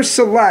Father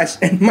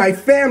Celeste, and my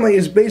family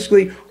is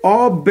basically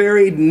all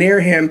buried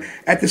near him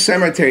at the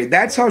cemetery.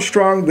 That's how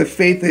strong the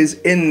faith is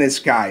in this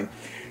guy.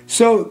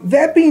 So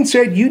that being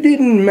said, you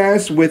didn't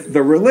mess with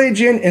the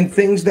religion and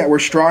things that were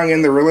strong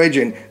in the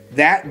religion.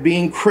 That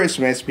being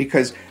Christmas,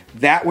 because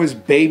that was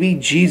baby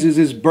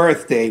Jesus'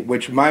 birthday,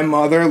 which my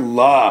mother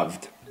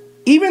loved.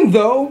 Even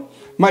though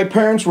my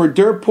parents were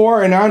dirt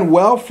poor and on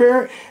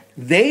welfare,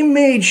 they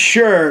made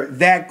sure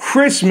that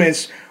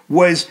Christmas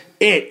was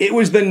it. It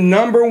was the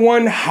number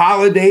one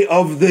holiday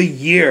of the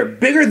year,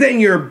 bigger than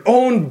your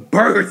own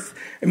birth.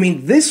 I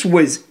mean, this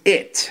was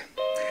it.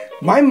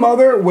 My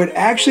mother would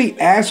actually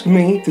ask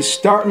me to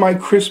start my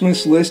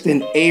Christmas list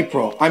in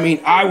April. I mean,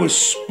 I was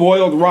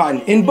spoiled rotten.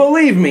 And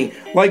believe me,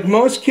 like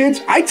most kids,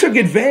 I took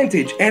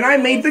advantage and I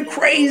made the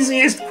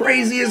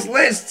craziest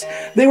lists.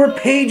 They were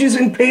pages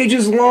and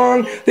pages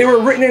long. They were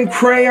written in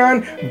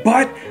crayon,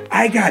 but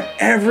I got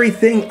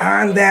everything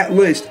on that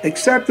list.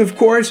 Except, of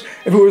course,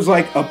 if it was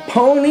like a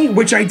pony,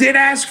 which I did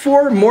ask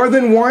for more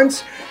than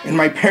once. And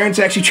my parents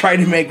actually tried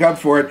to make up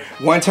for it.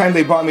 One time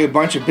they bought me a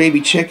bunch of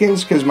baby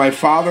chickens because my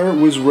father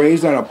was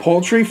raised on a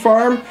poultry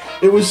farm.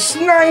 It was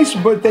nice,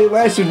 but they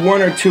lasted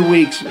 1 or 2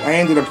 weeks. I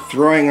ended up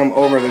throwing them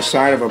over the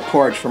side of a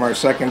porch from our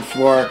second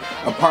floor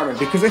apartment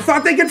because I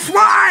thought they could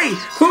fly.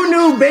 Who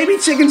knew baby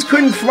chickens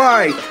couldn't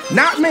fly?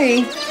 Not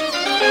me.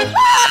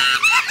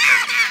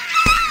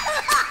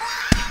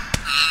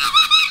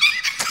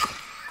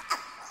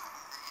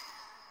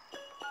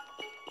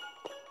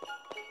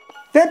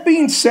 That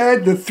being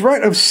said, the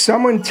threat of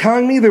someone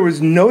telling me there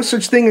was no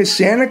such thing as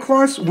Santa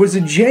Claus was a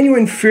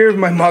genuine fear of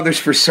my mother's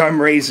for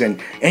some reason.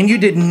 And you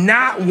did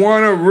not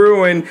want to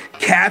ruin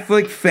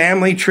Catholic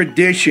family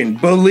tradition,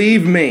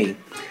 believe me.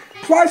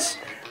 Plus,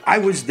 I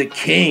was the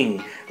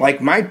king.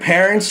 Like, my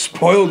parents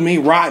spoiled me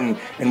rotten,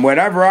 and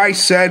whatever I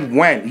said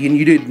went.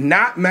 You did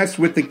not mess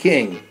with the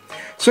king.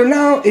 So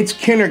now it's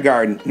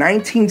kindergarten,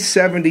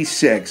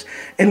 1976,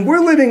 and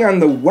we're living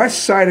on the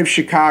west side of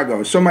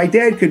Chicago, so my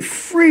dad could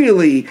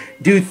freely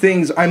do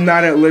things I'm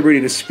not at liberty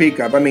to speak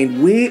of. I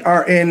mean, we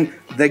are in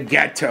the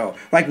ghetto.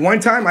 Like, one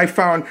time I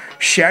found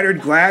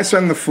shattered glass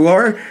on the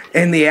floor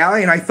in the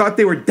alley, and I thought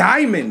they were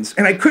diamonds,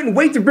 and I couldn't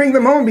wait to bring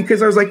them home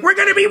because I was like, we're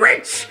gonna be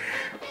rich!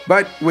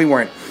 But we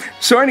weren't.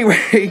 So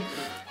anyway,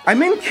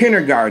 I'm in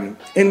kindergarten,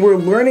 and we're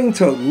learning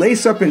to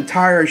lace up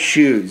entire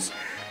shoes.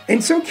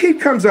 And some kid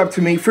comes up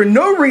to me for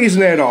no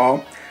reason at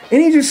all,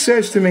 and he just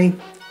says to me,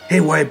 "Hey,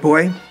 white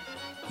boy,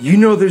 you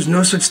know there's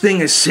no such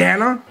thing as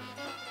Santa?"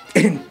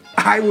 And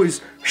I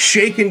was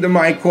shaken to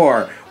my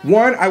core.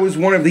 One, I was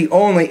one of the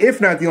only,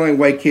 if not the only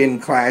white kid in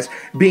class,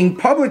 being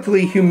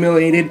publicly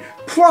humiliated.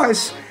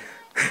 Plus,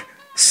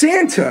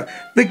 Santa,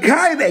 the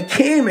guy that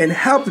came and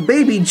helped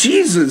baby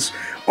Jesus,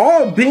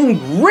 all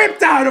being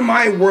ripped out of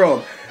my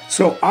world.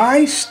 So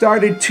I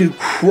started to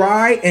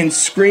cry and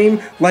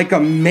scream like a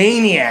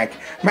maniac.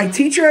 My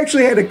teacher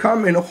actually had to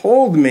come and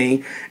hold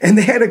me, and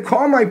they had to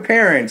call my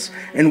parents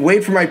and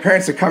wait for my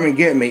parents to come and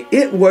get me.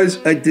 It was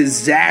a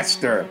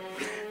disaster.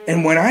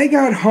 And when I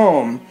got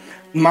home,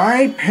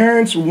 my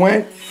parents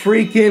went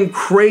freaking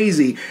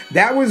crazy.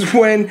 That was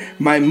when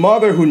my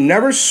mother, who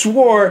never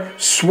swore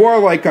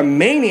like a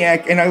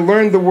maniac, and I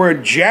learned the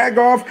word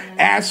jagoff,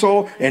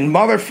 asshole, and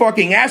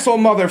motherfucking asshole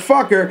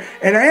motherfucker,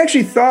 and I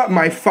actually thought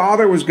my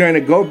father was going to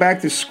go back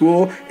to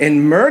school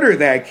and murder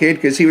that kid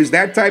because he was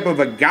that type of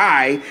a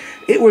guy.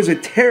 It was a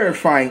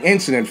terrifying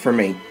incident for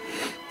me.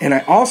 And I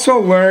also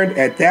learned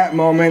at that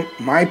moment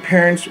my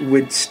parents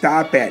would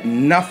stop at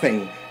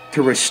nothing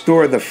to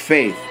restore the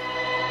faith.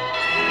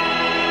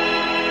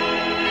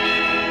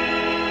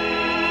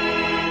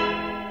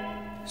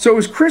 So it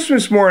was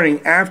Christmas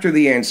morning after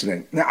the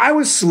incident. Now, I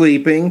was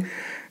sleeping,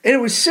 and it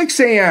was 6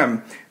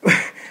 a.m.,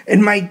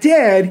 and my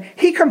dad,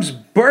 he comes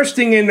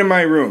bursting into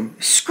my room,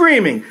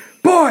 screaming,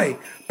 boy,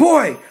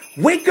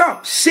 wake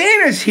up,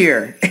 Santa's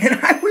here. And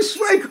I was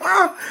like,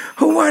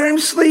 what, I'm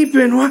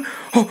sleeping, what?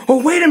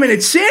 Oh, wait a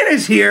minute,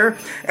 Santa's here.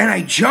 And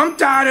I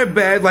jumped out of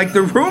bed like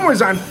the room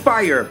was on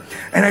fire,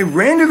 and I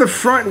ran to the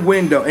front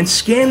window and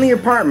scanned the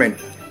apartment,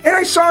 and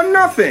I saw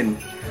nothing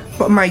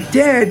but my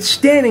dad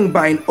standing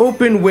by an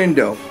open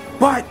window.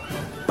 But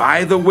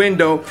by the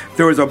window,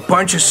 there was a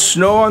bunch of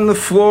snow on the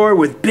floor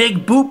with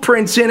big boot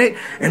prints in it,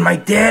 and my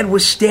dad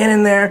was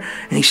standing there,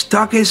 and he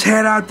stuck his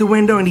head out the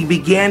window, and he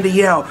began to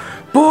yell,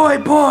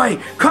 boy,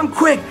 come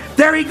quick,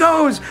 there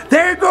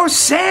goes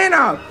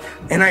Santa.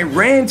 And I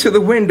ran to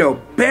the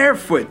window,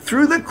 barefoot,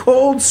 through the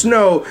cold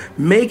snow,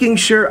 making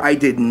sure I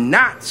did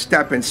not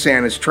step in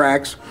Santa's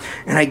tracks.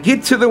 And I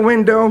get to the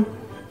window,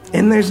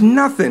 and there's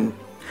nothing.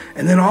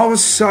 And then all of a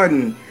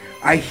sudden,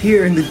 I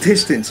hear in the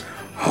distance,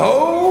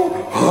 ho,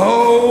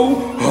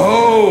 ho,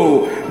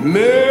 ho,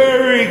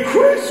 Merry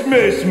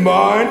Christmas,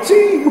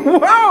 Monty.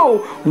 Wow,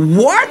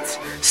 what?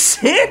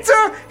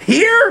 Santa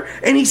here?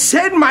 And he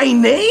said my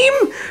name?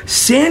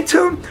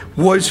 Santa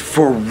was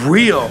for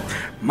real.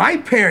 My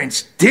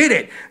parents did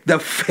it. The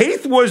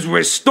faith was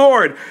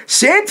restored.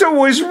 Santa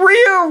was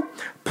real.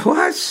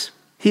 Plus,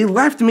 he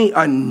left me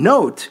a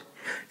note.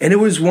 And it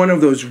was one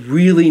of those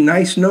really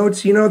nice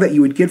notes, that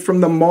you would get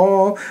from the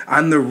mall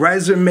on the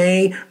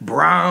resume,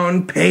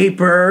 brown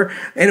paper.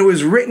 And it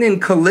was written in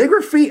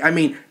calligraphy. I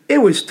mean, it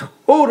was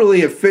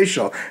totally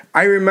official.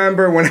 I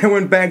remember when I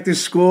went back to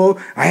school,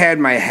 I had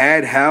my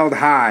head held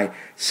high.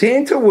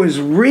 Santa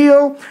was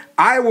real.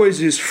 I was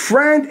his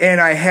friend,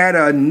 and I had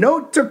a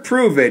note to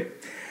prove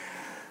it.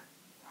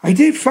 I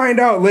did find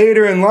out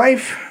later in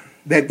life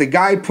that the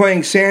guy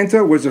playing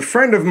Santa was a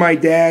friend of my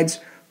dad's,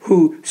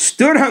 who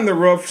stood on the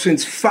roof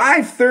since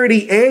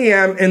 5:30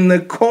 a.m. in the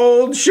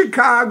cold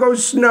Chicago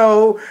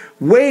snow,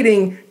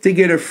 waiting to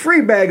get a free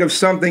bag of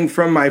something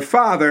from my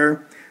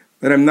father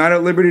that I'm not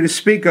at liberty to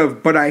speak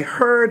of, but I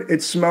heard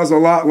it smells a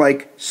lot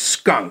like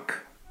skunk.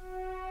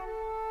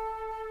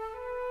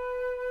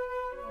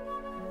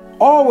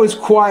 All was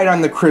quiet on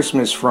the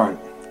Christmas front.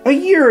 A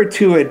year or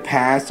two had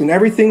passed and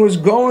everything was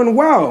going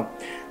well.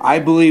 I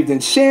believed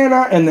in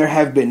Santa, and there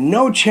have been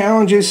no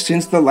challenges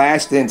since the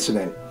last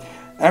incident.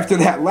 After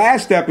that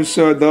last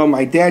episode, though,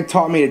 my dad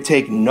taught me to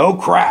take no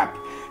crap.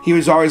 He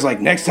was always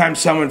like, next time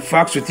someone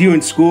fucks with you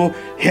in school,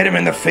 hit him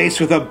in the face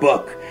with a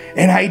book.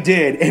 And I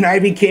did, and I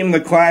became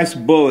the class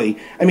bully.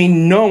 I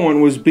mean, no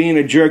one was being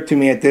a jerk to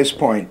me at this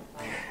point.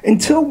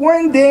 Until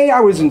one day I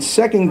was in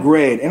second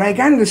grade, and I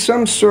got into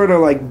some sort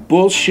of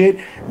bullshit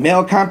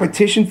male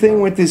competition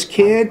thing with this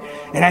kid,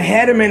 and I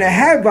had him in a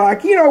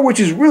headlock, which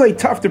is really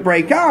tough to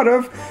break out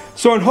of.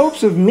 So in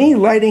hopes of me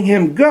letting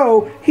him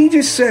go, he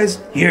just says,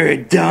 "You're a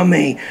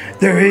dummy.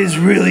 There is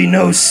really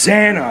no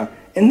Santa."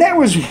 And that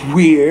was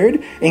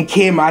weird and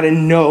came out of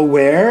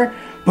nowhere.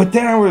 But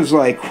then I was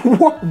like,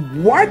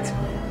 what?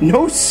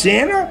 No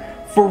Santa?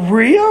 For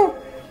real?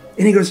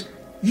 And he goes,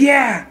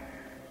 "Yeah."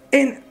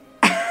 And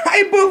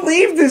I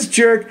believed this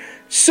jerk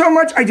so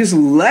much I just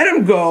let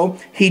him go.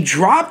 He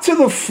dropped to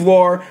the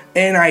floor,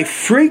 and I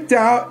freaked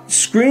out,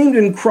 screamed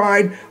and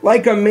cried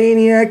like a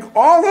maniac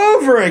all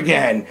over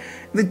again.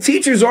 The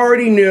teachers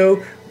already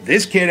knew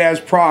this kid has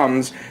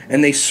problems,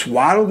 and they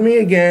swaddled me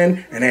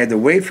again, and I had to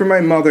wait for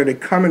my mother to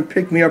come and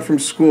pick me up from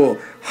school.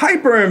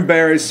 Hyper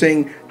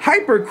embarrassing,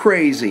 hyper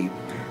crazy.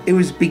 It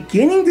was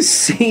beginning to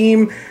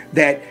seem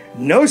that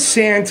no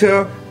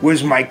Santa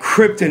was my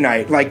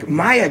kryptonite, like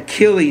my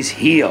Achilles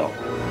heel.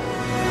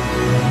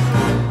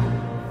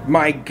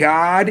 My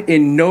God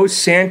and no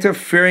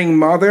Santa-fearing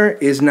mother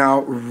is now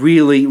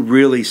really,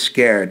 really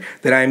scared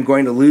that I am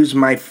going to lose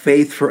my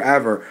faith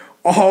forever.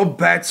 All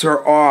bets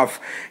are off.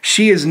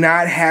 She is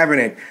not having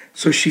it.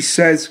 So she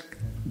says,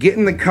 "Get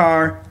in the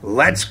car,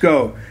 let's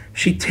go."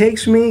 She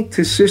takes me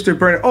to Sister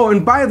Bernadette. Oh,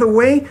 and by the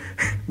way,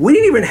 we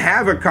didn't even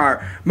have a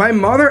car. My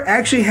mother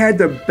actually had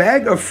to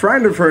beg a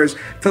friend of hers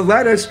to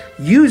let us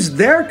use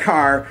their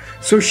car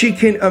so she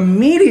can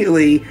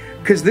immediately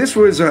because this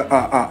was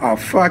a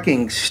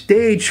fucking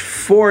stage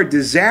 4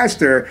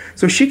 disaster,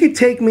 so she could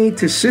take me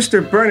to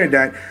Sister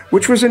Bernadette,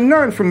 which was a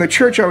nun from the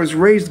church I was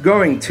raised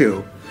going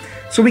to.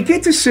 So we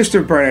get to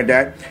Sister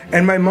Bernadette,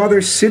 and my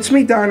mother sits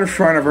me down in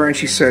front of her, and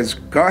she says,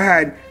 go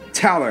ahead,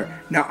 tell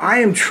her. Now, I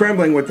am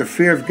trembling with the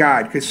fear of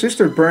God, because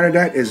Sister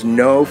Bernadette is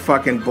no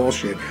fucking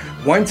bullshit.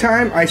 One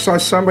time, I saw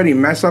somebody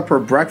mess up her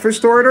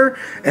breakfast order,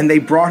 and they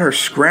brought her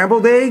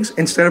scrambled eggs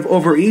instead of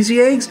over easy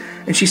eggs,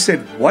 and she said,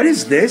 what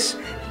is this?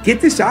 Get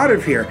this out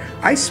of here.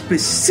 I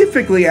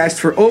specifically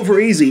asked for over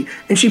easy,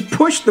 and she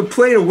pushed the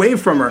plate away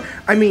from her.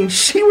 I mean,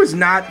 she was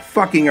not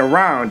fucking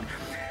around.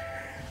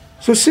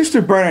 So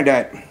Sister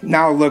Bernadette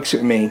now looks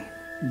at me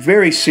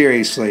very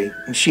seriously,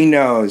 and she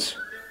knows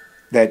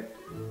that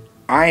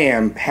I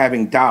am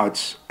having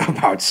doubts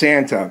about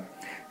Santa.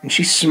 And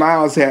she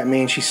smiles at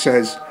me and she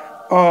says,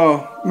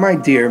 oh, my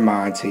dear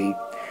Monty,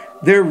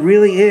 there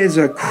really is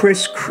a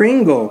Kris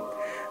Kringle.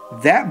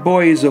 That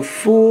boy is a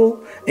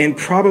fool and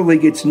probably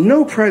gets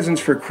no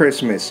presents for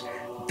Christmas.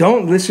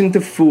 Don't listen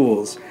to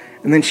fools.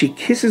 And then she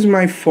kisses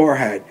my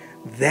forehead.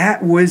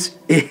 That was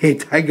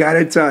it. I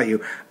gotta tell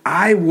you,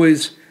 I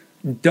was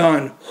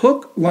done.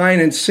 Hook,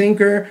 line, and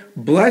sinker,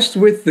 blessed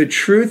with the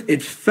truth.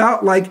 It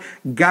felt like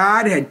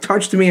God had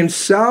touched me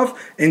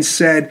himself and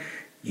said,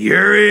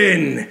 you're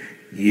in.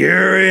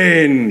 You're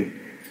in.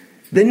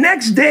 The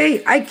next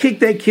day, I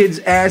kicked that kid's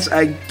ass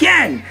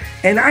again,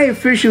 and I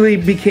officially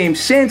became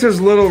Santa's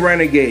little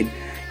renegade.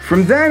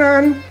 From then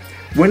on,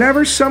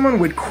 whenever someone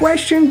would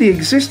question the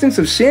existence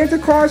of Santa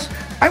Claus,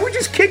 I would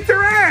just kick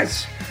their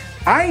ass.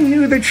 I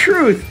knew the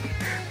truth.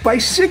 By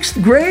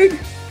 6th grade,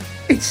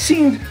 it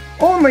seemed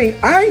only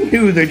I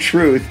knew the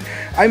truth.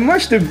 I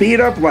must have beat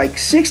up like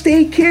 6 to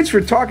 8 kids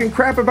for talking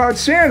crap about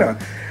Santa.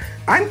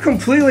 I'm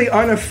completely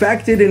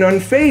unaffected and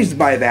unfazed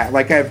by that.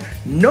 Like, I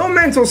have no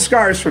mental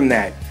scars from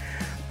that.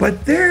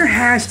 But there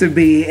has to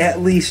be at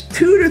least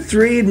 2 to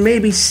 3,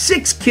 maybe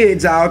 6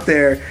 kids out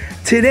there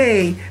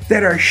today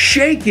that are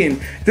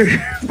shaken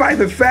by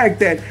the fact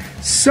that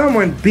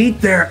someone beat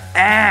their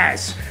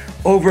ass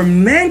over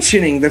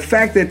mentioning the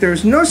fact that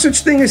there's no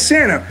such thing as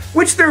Santa,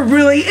 which there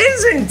really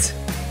isn't.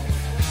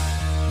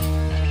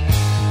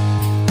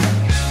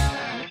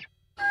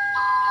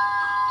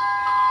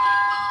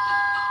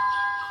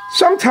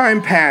 Some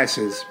time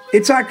passes.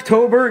 It's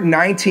October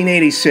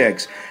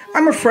 1986.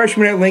 I'm a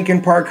freshman at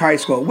Lincoln Park High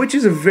School, which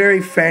is a very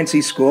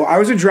fancy school. I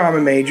was a drama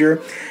major.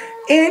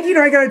 And,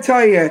 I gotta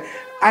tell you,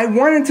 I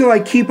wanted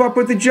to, keep up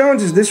with the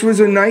Joneses. This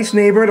was a nice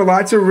neighborhood,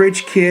 lots of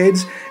rich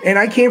kids, and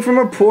I came from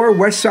a poor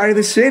west side of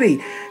the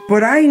city.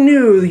 But I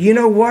knew, you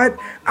know what?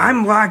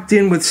 I'm locked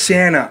in with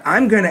Santa.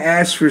 I'm gonna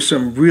ask for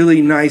some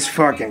really nice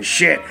fucking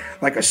shit,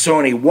 like a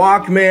Sony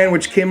Walkman,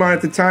 which came out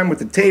at the time with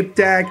the tape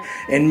deck,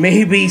 and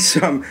maybe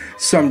some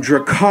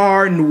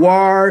Dracar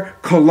Noir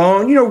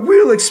cologne,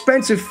 real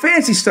expensive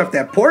fancy stuff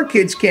that poor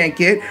kids can't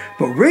get,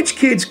 but rich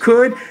kids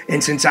could.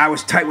 And since I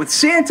was tight with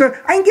Santa,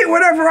 I can get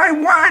whatever I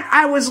want.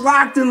 I was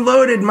locked and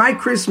loaded. My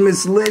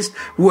Christmas list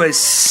was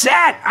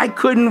set. I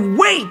couldn't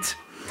wait.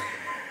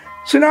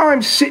 So now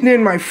I'm sitting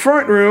in my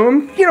front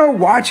room,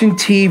 watching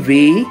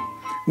TV,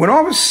 when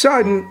all of a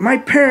sudden, my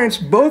parents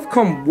both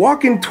come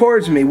walking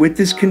towards me with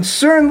this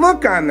concerned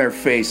look on their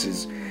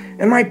faces.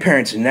 And my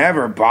parents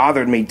never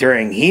bothered me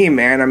during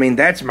He-Man. I mean,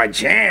 that's my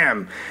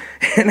jam.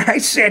 And I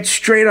sat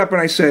straight up and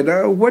I said,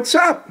 what's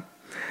up?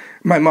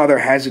 My mother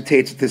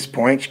hesitates at this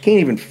point. She can't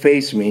even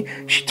face me.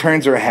 She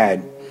turns her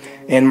head.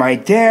 And my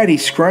dad, he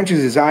scrunches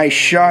his eyes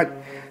shut,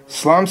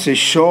 slumps his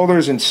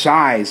shoulders and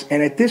sighs.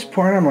 And at this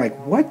point, I'm like,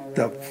 what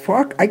the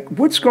fuck?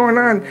 What's going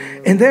on?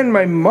 And then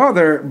my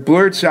mother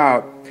blurts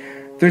out,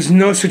 there's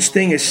no such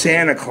thing as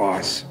Santa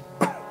Claus.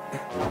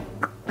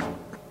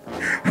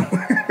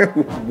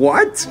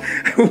 What?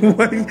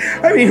 What?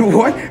 I mean,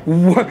 what?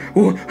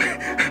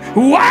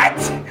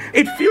 What?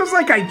 It feels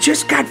like I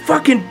just got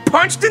fucking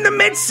punched in the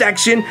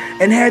midsection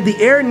and had the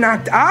air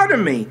knocked out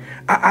of me.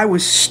 I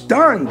was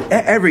stunned.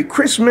 Every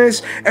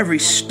Christmas, every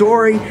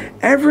story,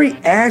 every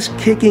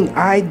ass-kicking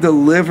I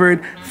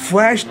delivered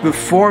flashed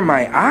before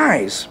my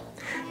eyes.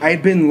 I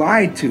had been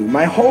lied to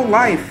my whole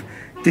life,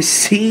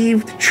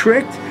 deceived,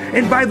 tricked,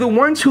 and by the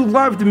ones who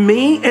loved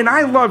me and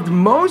I loved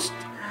most.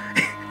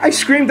 I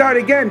screamed out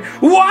again,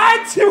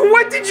 "What?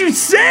 What did you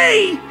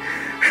say?"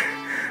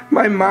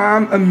 My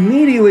mom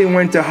immediately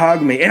went to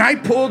hug me, and I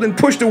pulled and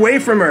pushed away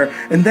from her.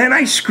 And then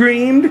I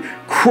screamed,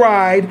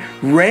 cried,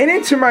 ran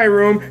into my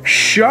room,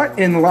 shut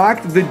and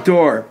locked the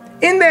door.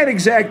 In that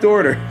exact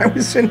order. I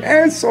was an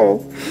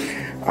asshole.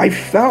 I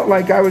felt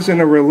like I was in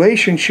a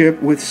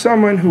relationship with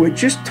someone who had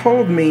just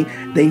told me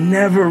they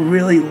never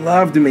really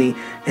loved me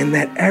and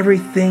that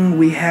everything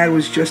we had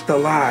was just a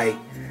lie.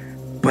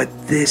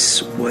 But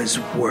this was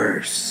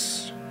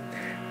worse.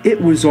 It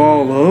was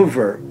all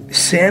over.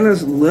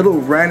 Santa's little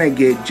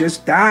renegade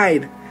just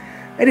died.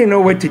 I didn't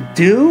know what to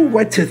do,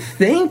 what to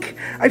think.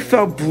 I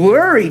felt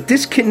blurry,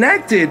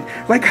 disconnected,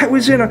 like I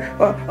was in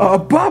a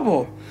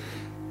bubble.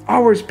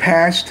 Hours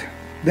passed.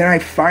 Then I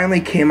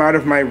finally came out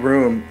of my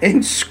room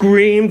and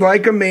screamed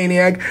like a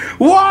maniac,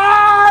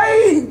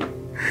 "Why?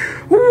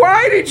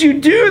 Why did you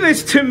do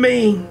this to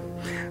me?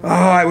 Oh,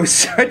 I was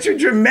such a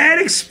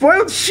dramatic,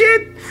 spoiled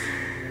shit.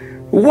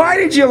 Why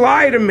did you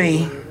lie to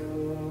me?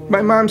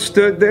 My mom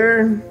stood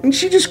there and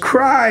she just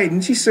cried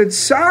and she said,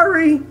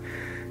 sorry,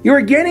 you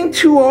were getting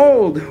too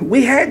old.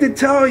 We had to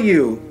tell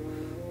you.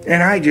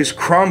 And I just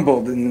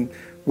crumbled and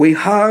we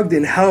hugged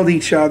and held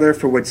each other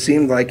for what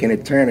seemed like an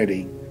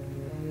eternity.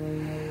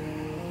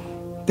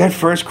 That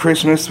first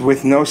Christmas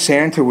with no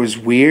Santa was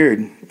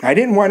weird. I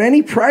didn't want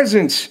any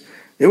presents.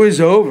 It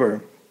was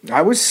over.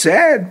 I was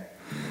sad.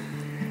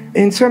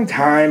 In some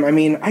time,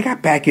 I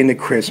got back into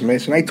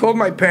Christmas, and I told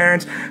my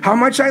parents how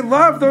much I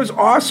loved those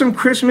awesome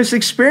Christmas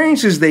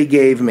experiences they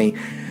gave me.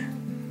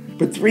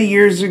 But 3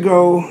 years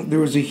ago, there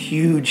was a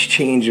huge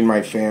change in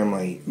my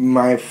family.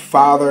 My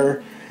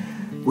father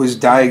was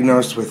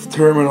diagnosed with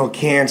terminal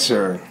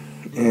cancer,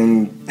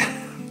 and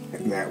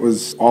that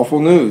was awful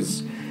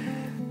news.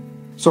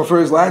 So for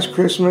his last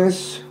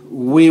Christmas,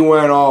 we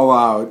went all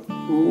out.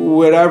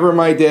 Whatever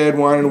my dad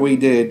wanted, we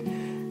did.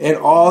 And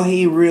all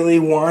he really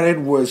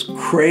wanted was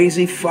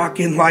crazy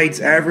fucking lights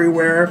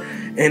everywhere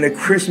and a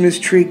Christmas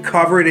tree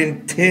covered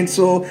in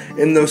tinsel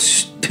and those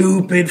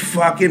stupid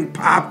fucking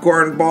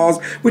popcorn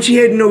balls, which he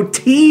had no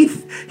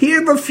teeth. He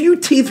had a few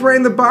teeth right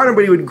in the bottom,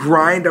 but he would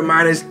grind them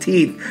on his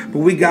teeth. But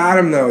we got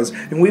him those.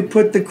 And we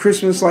put the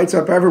Christmas lights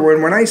up everywhere.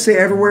 And when I say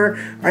everywhere,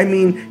 I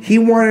mean he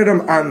wanted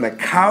them on the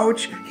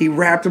couch. He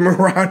wrapped them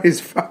around his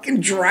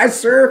fucking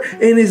dresser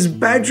in his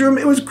bedroom.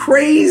 It was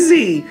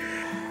crazy.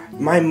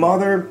 My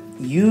mother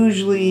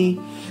usually,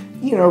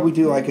 we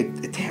do like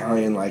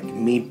Italian, like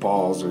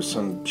meatballs or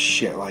some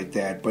shit like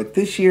that. But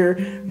this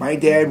year, my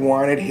dad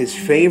wanted his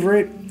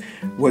favorite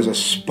was a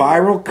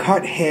spiral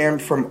cut ham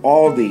from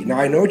Aldi. Now,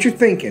 I know what you're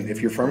thinking.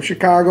 If you're from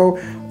Chicago,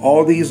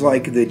 Aldi's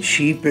like the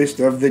cheapest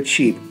of the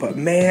cheap. But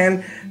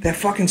man, that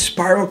fucking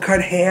spiral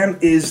cut ham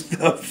is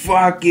the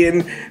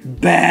fucking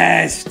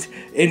best.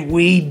 And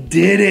we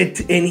did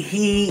it, and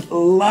he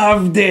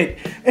loved it.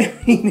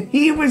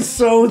 He was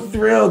so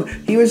thrilled.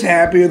 He was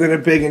happier than a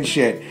pig in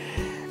shit.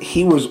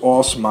 He was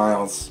all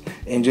smiles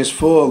and just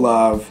full of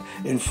love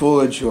and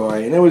full of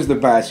joy, and it was the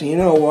best. And you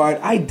know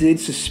what? I did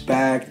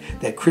suspect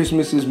that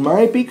Christmases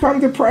might become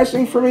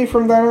depressing for me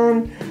from then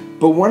on,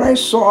 but when I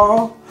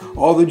saw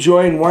all the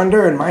joy and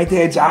wonder in my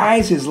dad's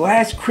eyes his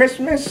last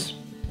Christmas,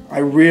 I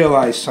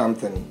realized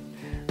something.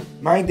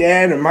 My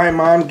dad and my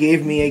mom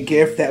gave me a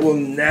gift that will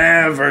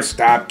never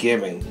stop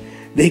giving.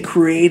 They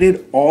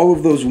created all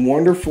of those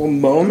wonderful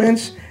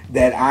moments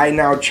that I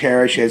now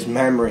cherish as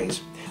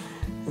memories.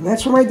 And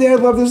that's why my dad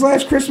loved his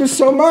last Christmas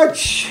so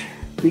much,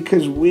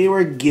 because we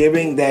were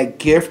giving that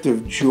gift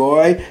of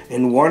joy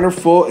and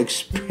wonderful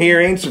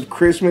experience of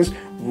Christmas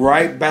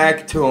right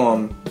back to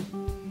him.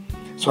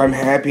 So I'm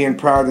happy and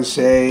proud to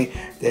say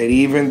that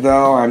even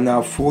though I'm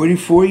now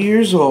 44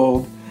 years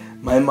old,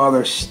 my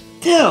mother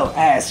still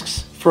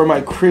asks for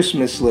my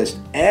Christmas list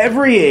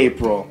every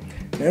April,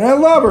 and I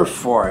love her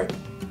for it.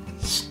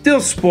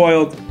 Still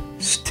spoiled,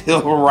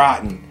 still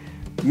rotten.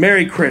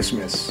 Merry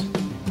Christmas.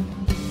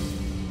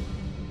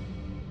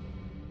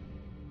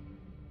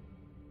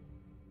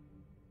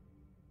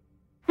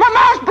 My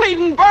mouth's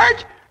bleeding,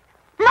 Bert!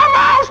 My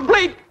mouth's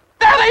bleeding!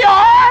 There they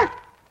are!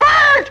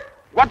 Bert!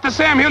 What the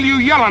Sam Hill you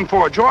yelling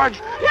for,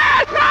 George?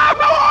 Yes, I'm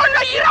the one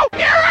that you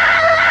don't hear!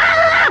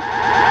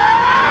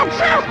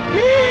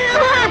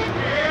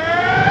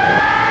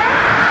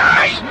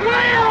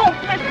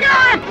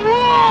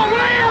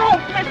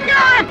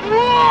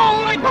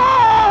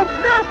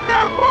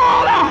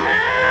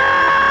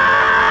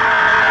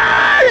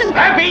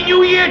 Happy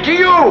New Year to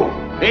you!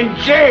 In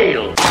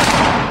jail!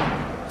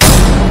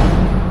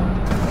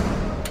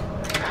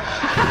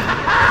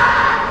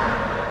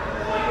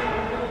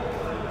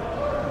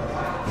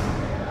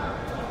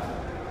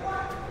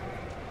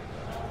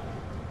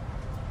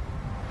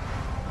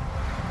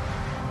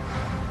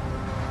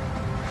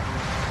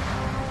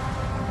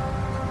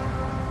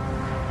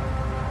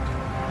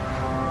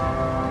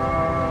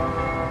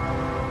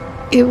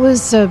 It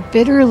was a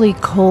bitterly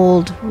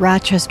cold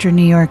Rochester,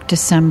 New York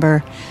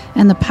December,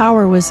 and the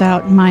power was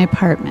out in my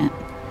apartment.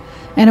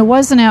 And it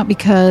wasn't out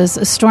because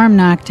a storm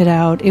knocked it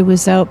out. It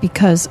was out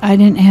because I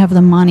didn't have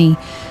the money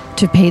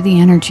to pay the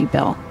energy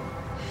bill.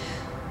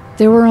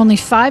 There were only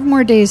 5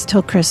 more days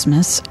till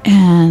Christmas,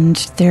 and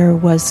there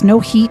was no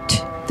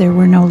heat, there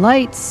were no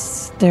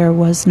lights, there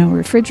was no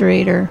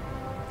refrigerator.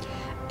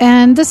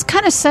 And this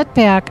kind of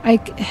setback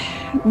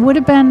would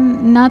have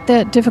been not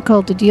that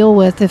difficult to deal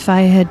with if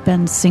I had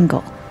been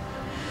single.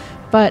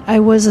 But I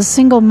was a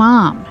single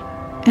mom,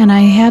 and I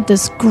had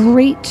this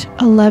great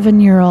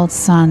 11-year-old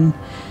son.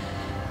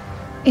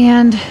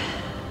 And,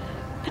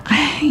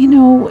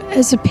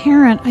 as a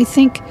parent, I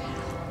think,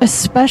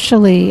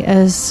 especially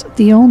as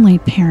the only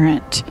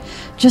parent,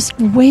 just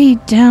way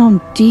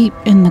down deep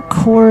in the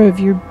core of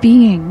your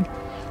being,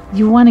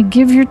 you want to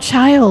give your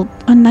child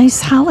a nice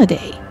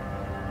holiday.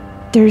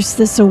 There's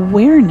this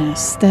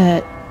awareness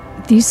that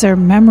these are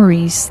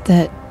memories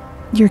that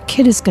your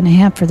kid is going to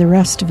have for the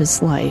rest of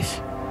his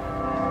life.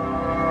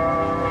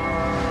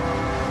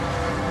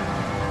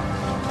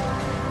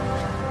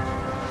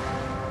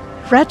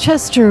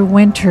 Rochester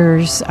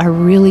winters are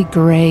really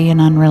gray and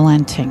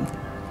unrelenting.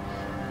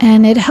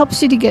 And it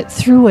helps you to get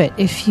through it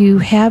if you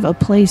have a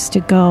place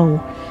to go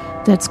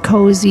that's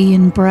cozy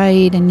and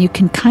bright, and you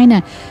can kind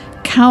of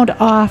count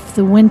off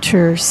the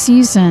winter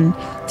season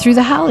through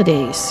the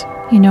holidays.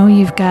 You know,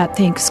 you've got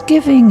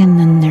Thanksgiving, and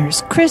then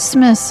there's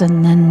Christmas,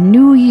 and then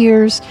New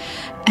Year's.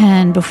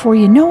 And before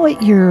you know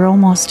it, you're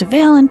almost to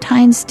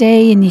Valentine's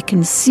Day, and you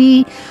can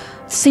see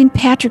St.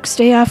 Patrick's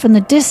Day off in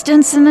the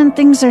distance, and then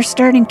things are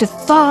starting to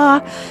thaw,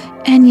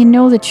 and you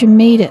know that you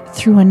made it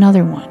through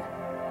another one.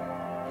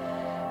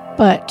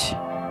 But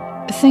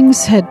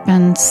things had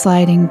been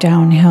sliding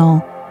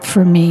downhill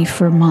for me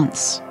for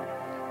months.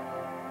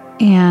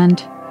 And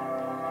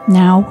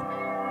now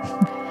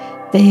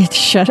they had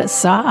shut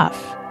us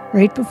off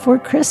right before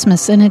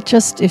Christmas, and it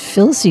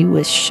fills you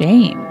with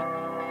shame.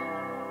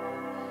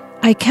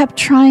 I kept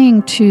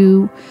trying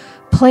to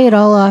play it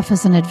all off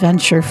as an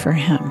adventure for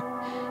him.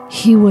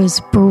 He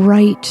was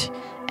bright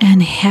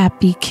and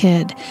happy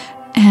kid,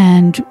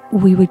 and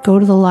we would go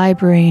to the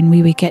library and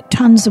we would get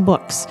tons of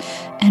books,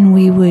 and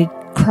we would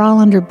crawl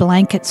under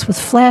blankets with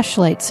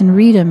flashlights and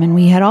read them, and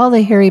we had all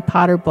the Harry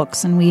Potter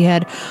books, and we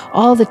had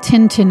all the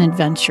Tintin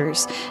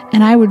adventures,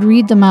 and I would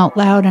read them out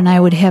loud, and I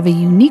would have a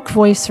unique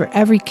voice for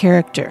every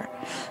character,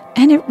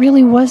 and it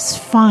really was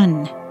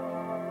fun.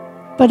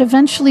 But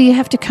eventually you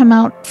have to come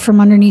out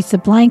from underneath the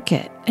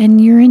blanket, and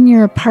you're in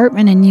your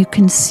apartment and you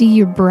can see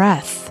your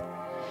breath,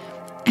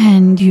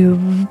 and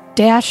you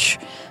dash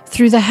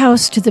through the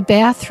house to the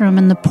bathroom,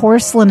 and the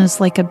porcelain is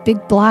like a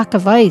big block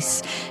of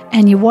ice,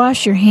 and you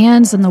wash your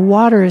hands, and the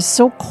water is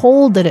so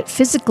cold that it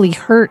physically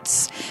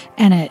hurts,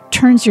 and it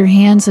turns your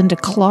hands into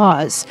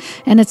claws,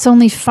 and it's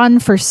only fun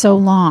for so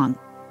long.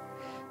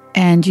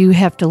 And you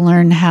have to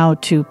learn how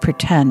to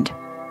pretend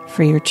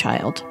for your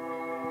child.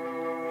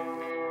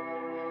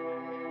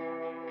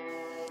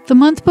 The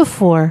month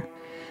before,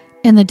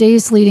 in the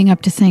days leading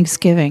up to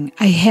Thanksgiving,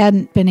 I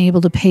hadn't been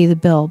able to pay the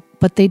bill,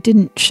 but they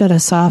didn't shut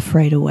us off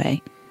right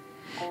away.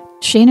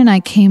 Shane and I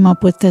came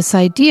up with this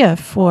idea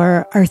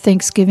for our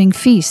Thanksgiving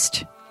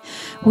feast.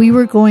 We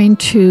were going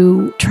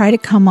to try to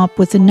come up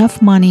with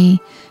enough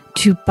money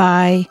to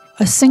buy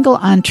a single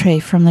entree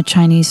from the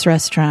Chinese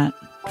restaurant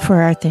for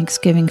our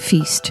Thanksgiving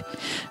feast.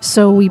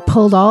 So we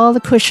pulled all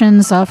the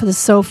cushions off of the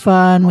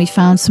sofa, and we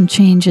found some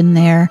change in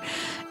there.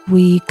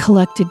 We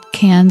collected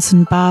cans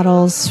and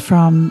bottles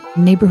from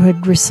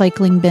neighborhood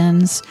recycling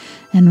bins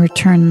and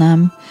returned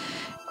them.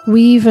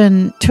 We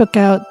even took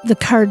out the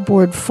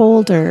cardboard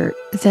folder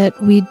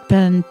that we'd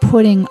been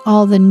putting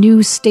all the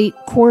new state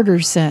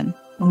quarters in.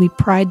 We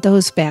pried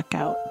those back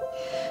out.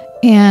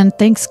 And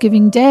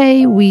Thanksgiving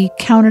Day, we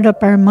counted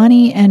up our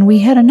money, and we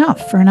had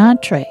enough for an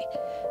entree.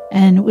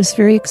 And it was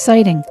very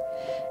exciting.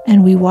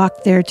 And we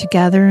walked there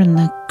together in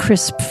the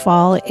crisp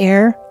fall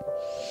air.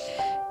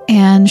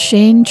 And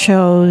Shane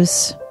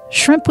chose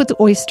shrimp with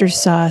oyster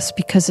sauce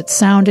because it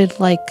sounded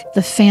like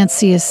the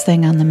fanciest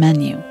thing on the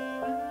menu.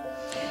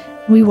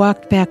 We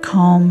walked back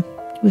home.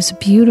 It was a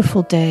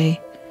beautiful day.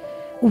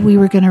 We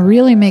were going to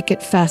really make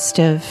it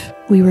festive.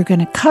 We were going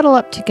to cuddle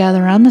up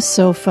together on the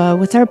sofa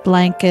with our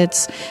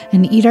blankets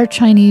and eat our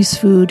Chinese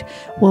food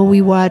while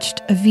we watched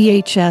a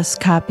VHS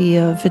copy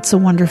of It's a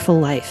Wonderful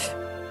Life.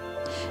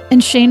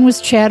 And Shane was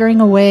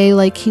chattering away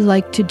like he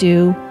liked to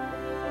do,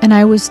 and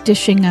I was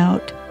dishing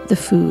out the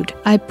food.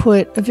 I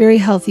put a very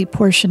healthy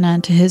portion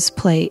onto his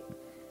plate.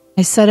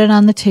 I set it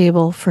on the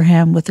table for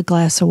him with a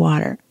glass of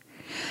water.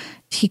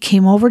 He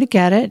came over to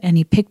get it, and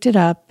he picked it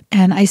up,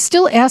 and I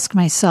still ask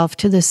myself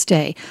to this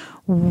day,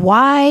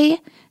 why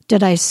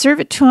did I serve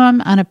it to him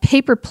on a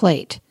paper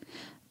plate?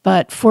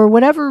 But for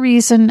whatever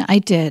reason, I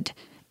did.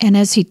 And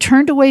as he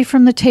turned away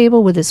from the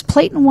table with his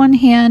plate in one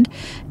hand,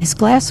 his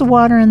glass of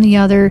water in the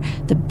other,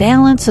 the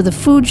balance of the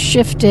food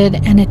shifted,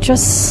 and it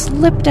just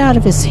slipped out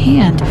of his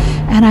hand.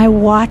 And I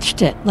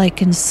watched it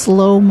like in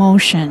slow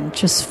motion,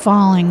 just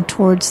falling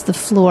towards the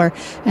floor,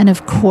 and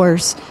of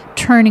course,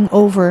 turning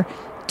over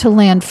to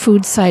land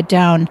food side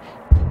down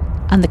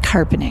on the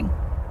carpeting.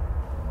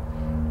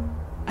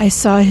 I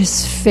saw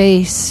his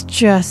face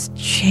just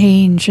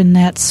change in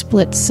that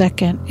split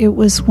second. It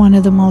was one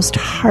of the most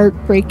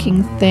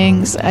heartbreaking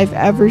things I've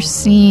ever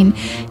seen.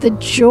 The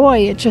joy,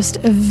 it just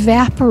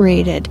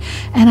evaporated.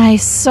 And I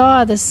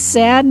saw the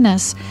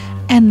sadness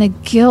and the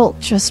guilt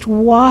just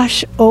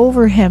wash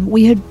over him.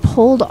 We had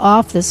pulled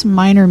off this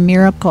minor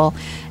miracle,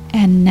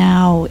 and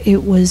now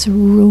it was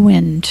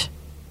ruined.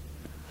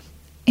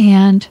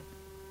 And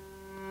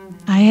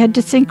I had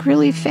to think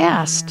really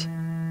fast.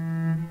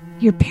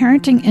 Your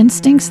parenting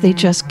instincts, they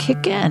just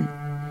kick in.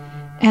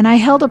 And I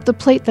held up the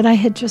plate that I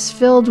had just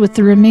filled with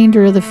the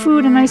remainder of the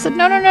food, and I said,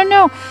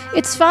 no,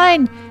 it's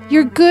fine.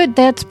 You're good.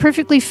 That's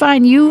perfectly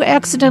fine. You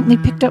accidentally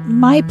picked up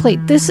my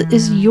plate. This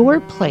is your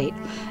plate.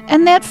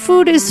 And that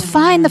food is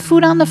fine. The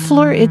food on the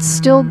floor, it's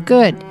still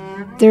good.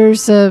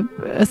 There's a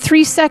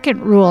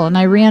 3-second rule, and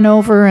I ran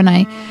over and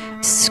I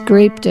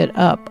scraped it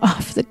up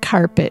off the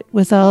carpet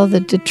with all the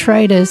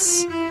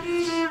detritus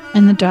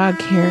and the dog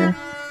hair.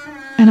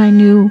 And I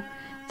knew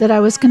that I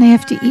was going to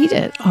have to eat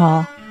it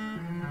all.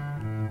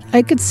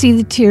 I could see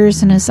the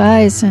tears in his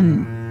eyes,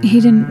 and he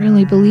didn't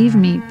really believe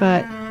me,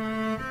 but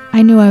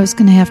I knew I was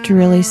going to have to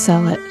really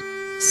sell it,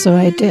 so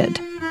I did.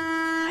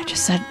 I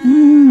just said,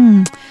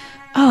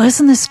 oh,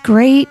 isn't this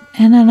great?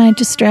 And then I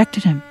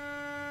distracted him.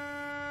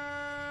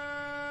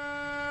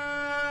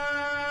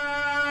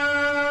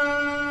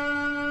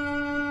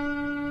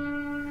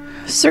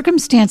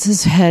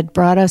 Circumstances had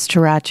brought us to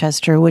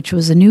Rochester, which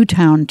was a new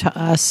town to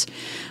us,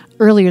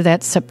 earlier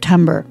that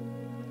September,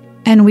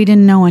 and we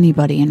didn't know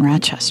anybody in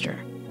Rochester.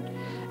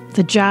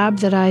 The job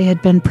that I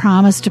had been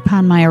promised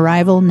upon my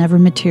arrival never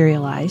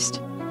materialized,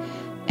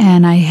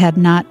 and I had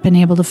not been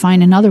able to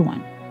find another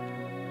one.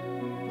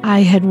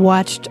 I had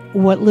watched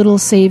what little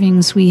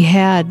savings we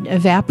had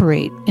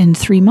evaporate in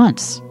 3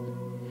 months,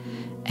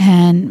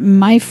 and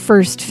my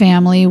first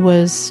family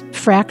was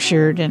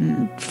fractured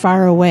and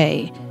far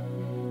away.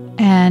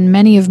 And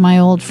many of my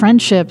old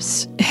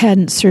friendships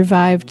hadn't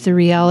survived the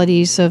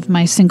realities of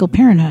my single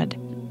parenthood.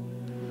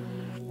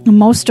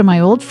 Most of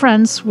my old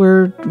friends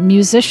were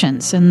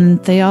musicians,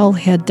 and they all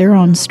had their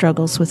own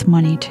struggles with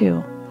money,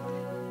 too.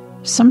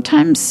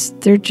 Sometimes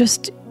there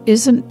just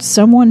isn't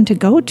someone to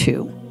go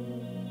to.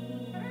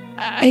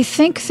 I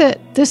think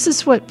that this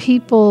is what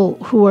people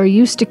who are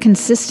used to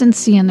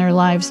consistency in their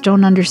lives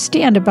don't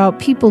understand about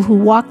people who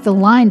walk the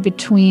line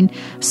between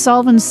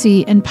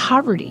solvency and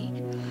poverty.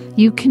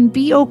 You can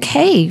be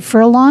okay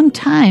for a long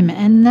time,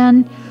 and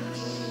then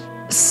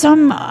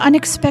some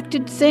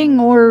unexpected thing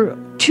or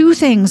two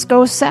things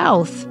go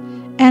south,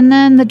 and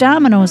then the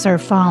dominoes are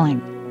falling,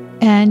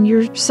 and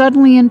you're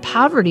suddenly in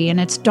poverty,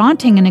 and it's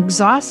daunting and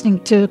exhausting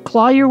to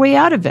claw your way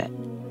out of it.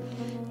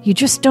 You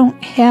just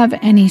don't have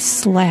any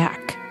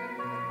slack.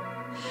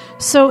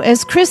 So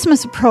as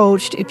Christmas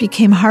approached, it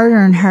became harder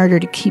and harder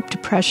to keep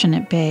depression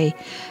at bay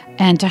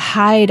and to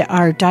hide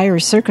our dire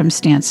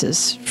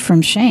circumstances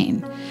from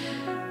Shane.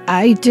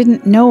 I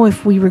didn't know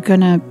if we were going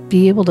to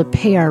be able to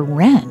pay our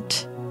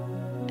rent,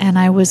 and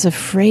I was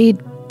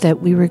afraid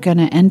that we were going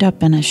to end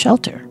up in a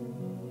shelter.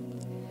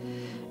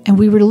 And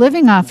we were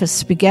living off of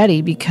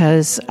spaghetti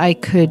because I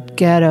could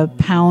get a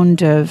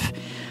pound of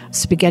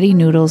spaghetti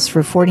noodles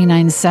for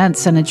 49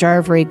 cents and a jar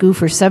of ragu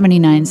for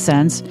 79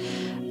 cents.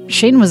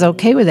 Shane was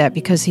okay with that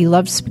because he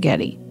loved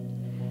spaghetti.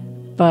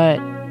 But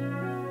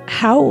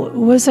how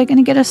was I going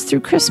to get us through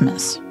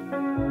Christmas?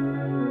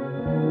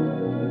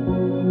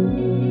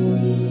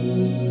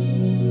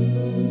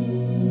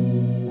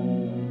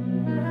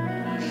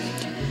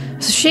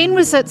 So Shane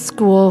was at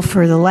school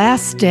for the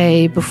last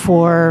day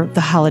before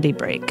the holiday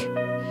break.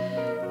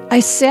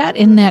 I sat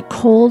in that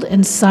cold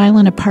and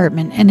silent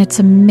apartment, and it's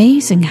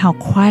amazing how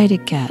quiet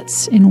it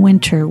gets in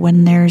winter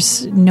when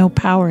there's no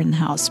power in the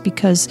house,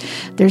 because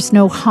there's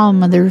no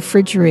hum of the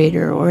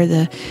refrigerator or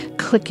the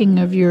clicking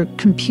of your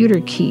computer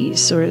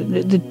keys or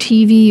the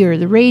TV or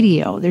the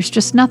radio. There's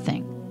just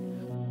nothing.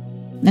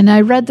 And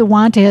I read the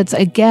want ads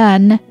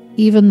again,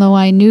 even though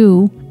I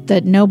knew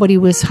that nobody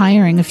was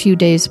hiring a few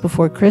days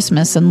before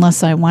Christmas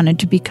unless I wanted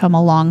to become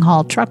a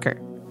long-haul trucker.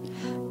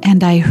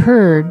 And I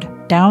heard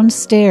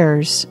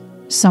downstairs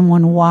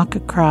someone walk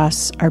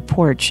across our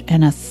porch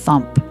and a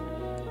thump.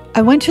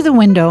 I went to the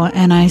window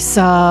and I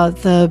saw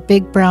the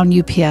big brown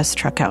UPS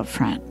truck out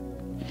front.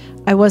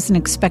 I wasn't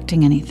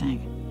expecting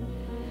anything.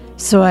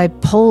 So I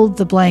pulled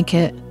the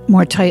blanket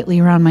more tightly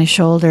around my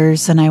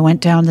shoulders, and I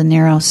went down the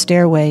narrow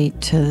stairway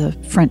to the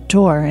front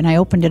door, and I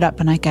opened it up,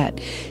 and I got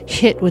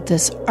hit with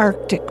this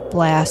Arctic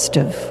blast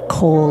of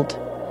cold.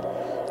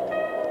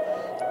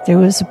 There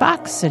was a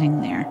box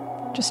sitting there,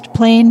 just a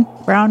plain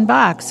brown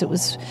box. It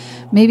was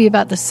maybe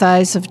about the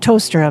size of a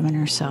toaster oven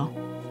or so.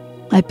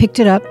 I picked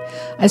it up.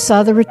 I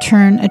saw the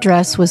return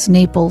address was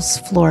Naples,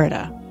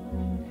 Florida.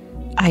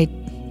 I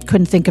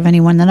couldn't think of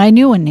anyone that I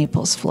knew in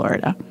Naples,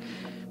 Florida.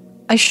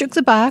 I shook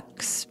the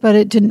box, but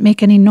it didn't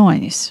make any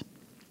noise.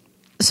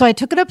 So I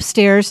took it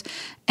upstairs,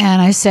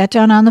 and I sat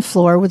down on the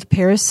floor with a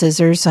pair of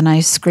scissors, and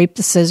I scraped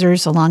the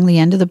scissors along the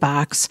end of the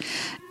box.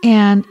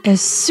 And as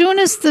soon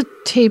as the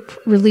tape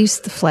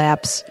released the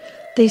flaps,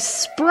 they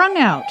sprung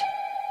out,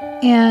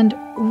 and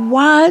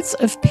wads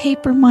of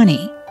paper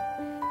money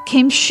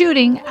came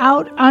shooting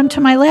out onto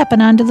my lap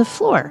and onto the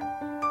floor.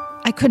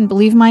 I couldn't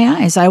believe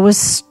my eyes. I was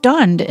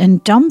stunned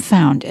and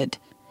dumbfounded.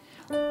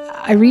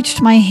 I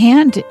reached my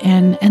hand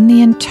in, and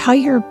the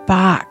entire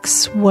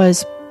box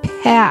was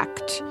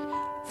packed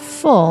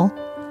full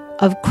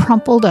of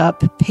crumpled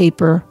up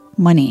paper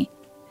money.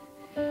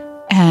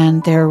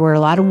 And there were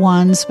a lot of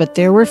ones, but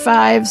there were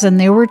 5s, and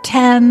there were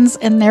 10s,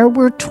 and there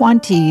were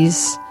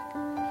 20s.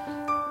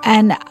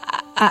 And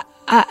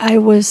I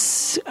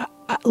was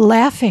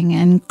laughing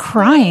and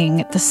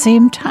crying at the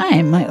same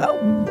time. It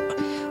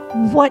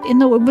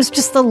was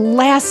just the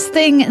last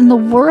thing in the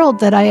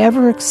world that I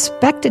ever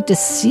expected to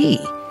see.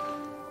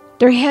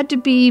 There had to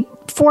be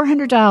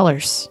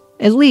 $400,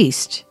 at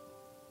least.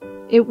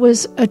 It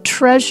was a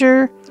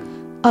treasure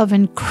of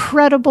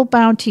incredible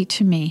bounty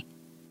to me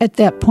at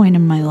that point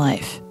in my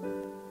life.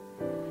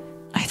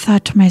 I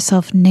thought to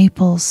myself,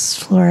 Naples,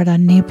 Florida,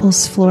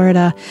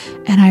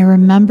 and I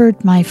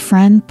remembered my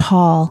friend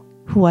Paul,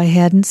 who I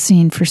hadn't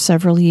seen for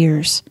several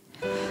years.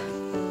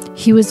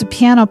 He was a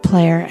piano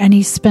player, and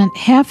he spent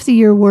half the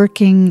year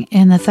working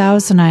in the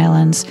Thousand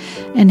Islands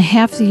and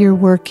half the year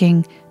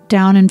working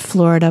down in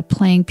Florida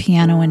playing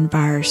piano in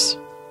bars.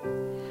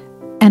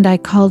 And I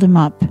called him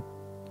up,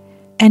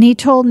 and he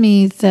told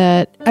me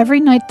that every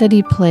night that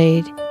he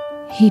played,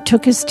 he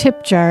took his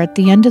tip jar at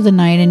the end of the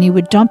night and he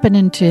would dump it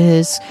into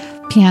his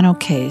piano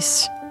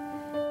case.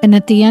 And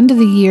at the end of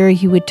the year,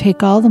 he would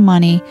take all the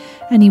money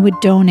and he would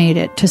donate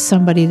it to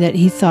somebody that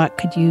he thought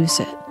could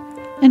use it.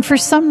 And for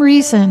some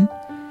reason,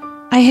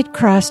 I had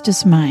crossed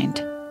his mind.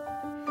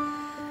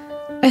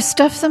 I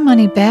stuffed the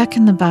money back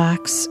in the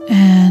box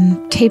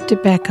and taped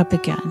it back up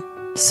again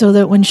so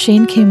that when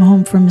Shane came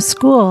home from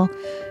school,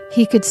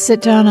 he could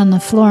sit down on the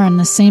floor in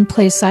the same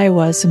place I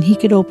was and he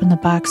could open the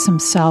box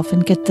himself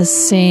and get the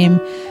same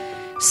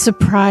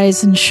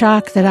surprise and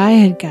shock that I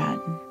had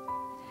gotten.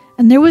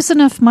 And there was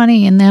enough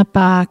money in that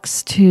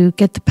box to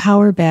get the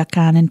power back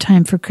on in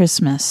time for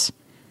Christmas.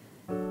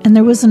 And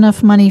there was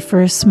enough money for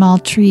a small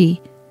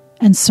tree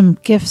and some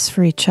gifts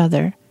for each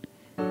other,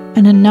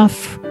 and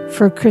enough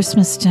for a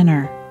Christmas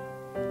dinner.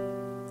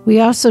 We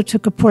also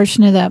took a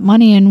portion of that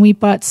money and we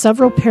bought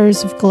several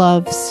pairs of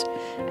gloves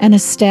and a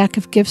stack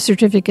of gift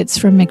certificates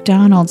from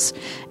McDonald's,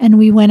 and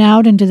we went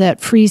out into that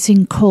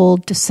freezing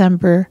cold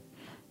December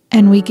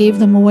and we gave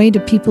them away to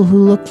people who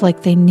looked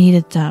like they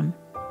needed them.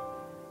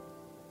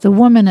 The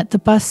woman at the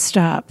bus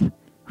stop,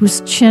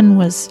 whose chin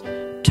was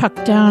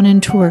tucked down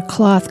into her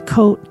cloth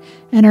coat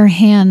and her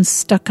hands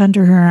stuck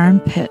under her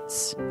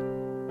armpits.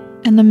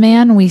 And the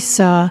man we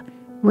saw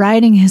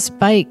riding his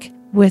bike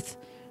with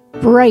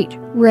bright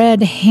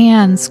red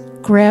hands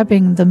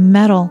grabbing the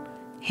metal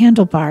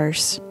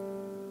handlebars.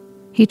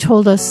 He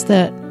told us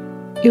that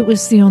it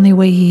was the only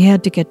way he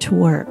had to get to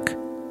work.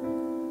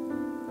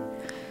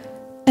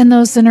 And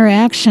those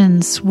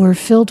interactions were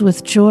filled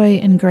with joy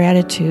and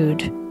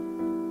gratitude.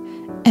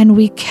 And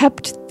we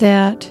kept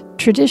that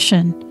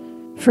tradition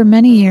for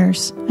many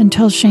years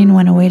until Shane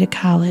went away to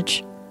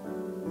college.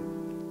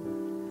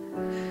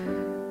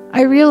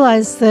 I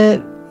realized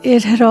that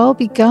it had all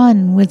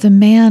begun with a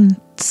man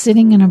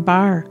sitting in a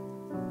bar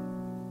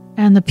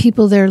and the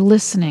people there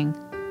listening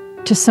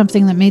to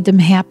something that made them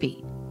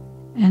happy.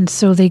 And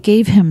so they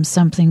gave him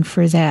something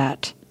for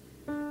that.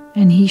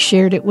 And he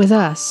shared it with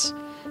us.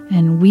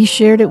 And we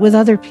shared it with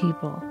other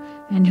people.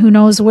 And who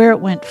knows where it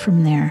went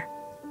from there.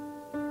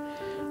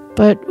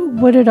 But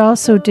what it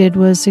also did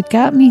was it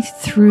got me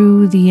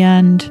through the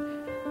end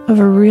of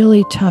a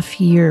really tough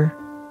year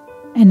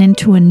and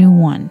into a new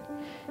one.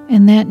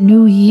 And that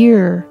new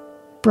year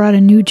brought a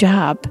new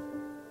job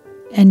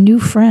and new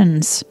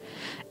friends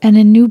and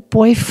a new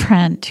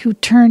boyfriend who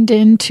turned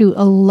into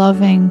a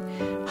loving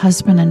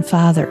husband and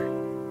father.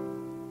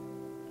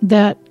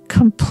 That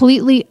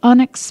completely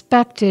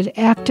unexpected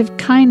act of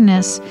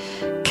kindness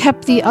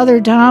kept the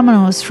other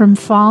dominoes from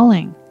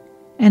falling,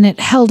 and it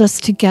held us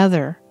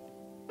together.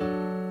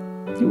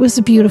 It was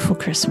a beautiful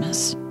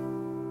Christmas.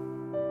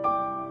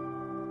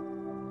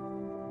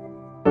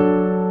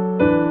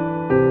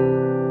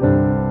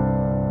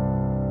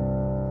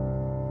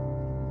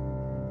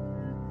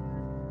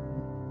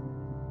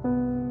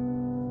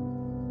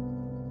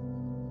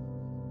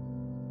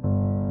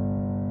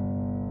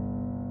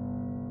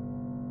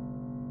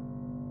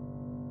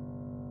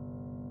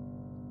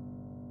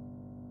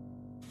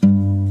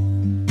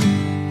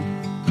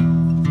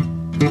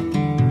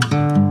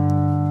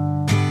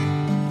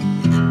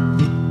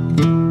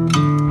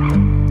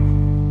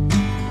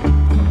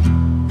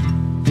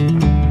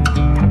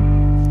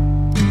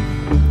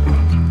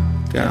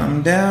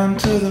 Down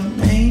to the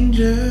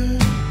manger,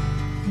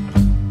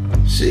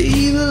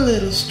 see the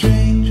little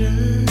stranger,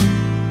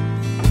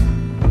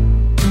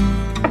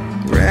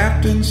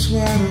 wrapped and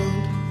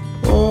swaddled,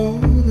 oh,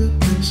 the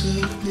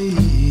Prince of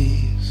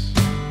Peace.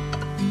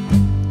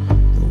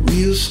 The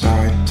wheels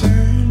start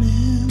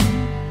turning,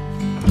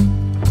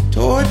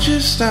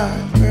 torches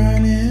start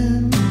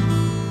burning.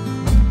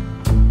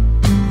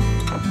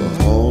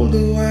 Behold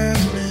the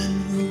wise men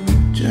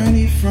who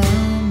journey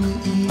from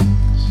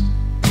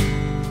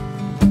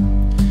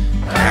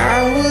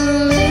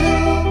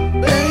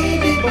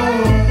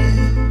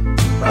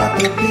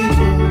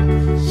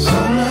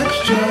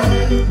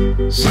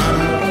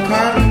son of a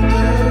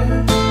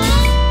carpenter,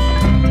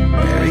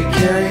 Mary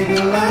carried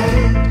the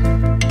light.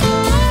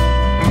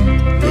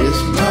 This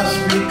must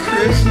be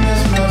Christmas,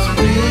 must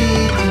be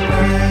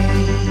tonight.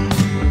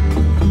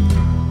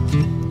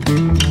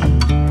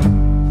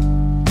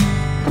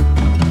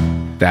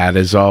 That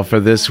is all for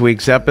this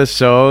week's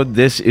episode.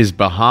 This is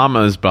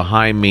Bahamas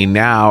Behind Me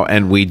Now,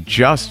 and we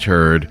just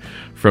heard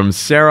from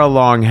Sarah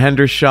Long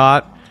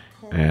Hendershot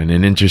and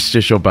an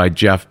interstitial by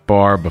Jeff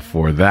Barr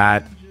before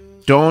that.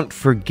 Don't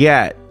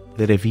forget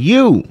that if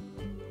you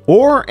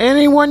or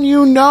anyone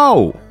you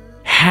know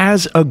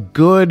has a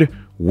good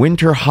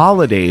winter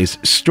holidays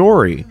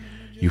story,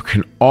 you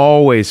can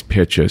always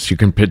pitch us. You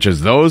can pitch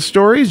us those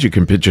stories. You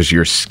can pitch us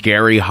your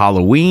scary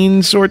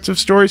Halloween sorts of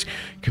stories.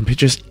 You can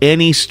pitch us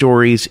any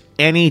stories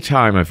any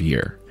time of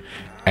year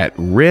at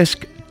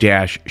risk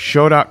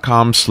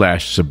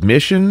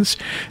risk-show.com/submissions.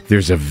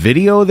 There's a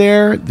video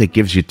there that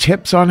gives you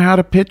tips on how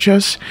to pitch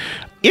us.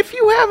 If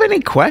you have any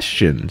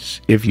questions,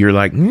 if you're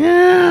like,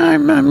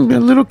 I'm a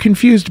little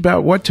confused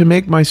about what to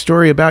make my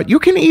story about, you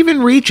can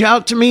even reach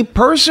out to me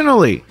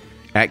personally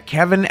at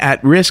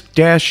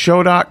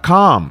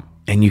kevin@risk-show.com.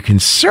 And you can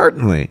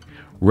certainly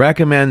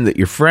recommend that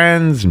your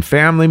friends and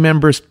family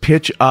members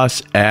pitch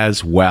us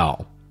as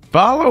well.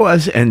 Follow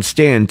us and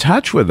stay in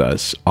touch with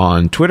us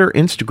on Twitter,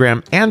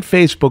 Instagram, and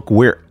Facebook.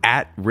 We're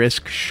at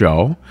Risk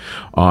Show.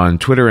 On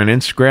Twitter and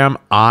Instagram,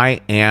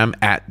 I am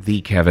at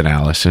the Kevin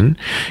Allison.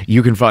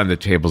 You can find the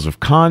tables of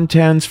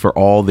contents for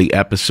all the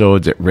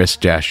episodes at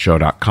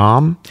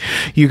risk-show.com.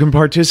 You can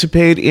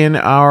participate in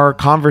our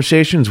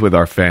conversations with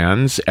our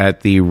fans at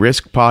the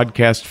Risk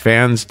Podcast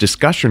Fans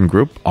Discussion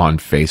Group on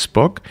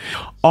Facebook.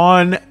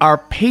 On our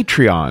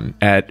Patreon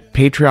at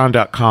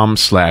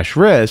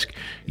patreon.com/risk,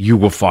 you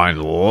will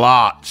find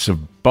lots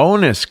of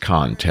bonus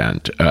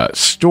content,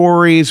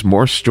 stories,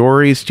 more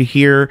stories to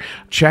hear,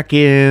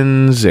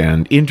 check-ins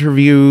and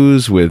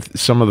interviews with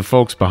some of the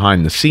folks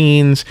behind the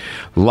scenes.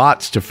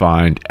 Lots to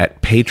find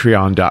at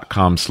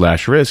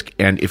patreon.com/risk.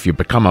 And if you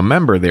become a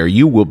member there,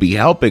 you will be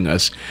helping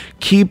us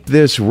keep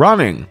this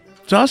running.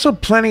 There's also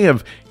plenty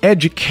of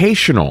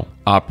educational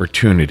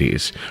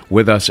opportunities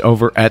with us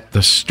over at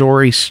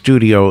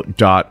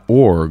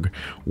thestorystudio.org.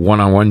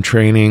 One-on-one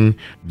training.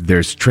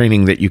 There's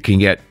training that you can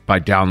get by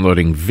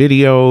downloading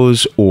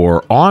videos,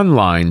 or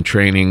online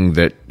training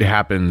that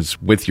happens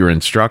with your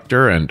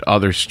instructor and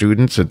other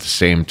students at the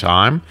same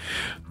time.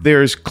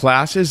 There's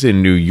classes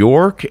in New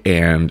York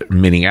and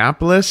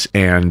Minneapolis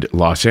and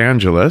Los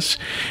Angeles.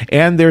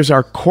 And there's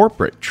our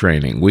corporate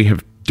training. We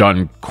have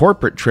done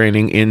corporate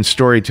training in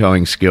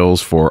storytelling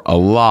skills for a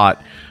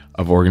lot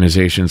of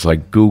organizations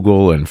like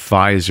Google and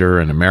Pfizer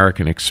and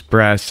American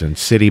Express and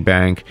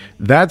Citibank.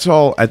 That's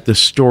all at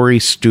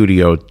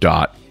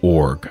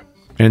thestorystudio.org.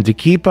 And to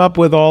keep up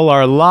with all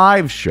our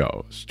live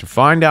shows, to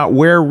find out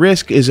where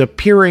Risk is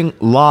appearing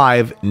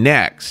live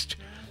next,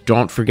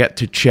 don't forget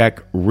to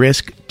check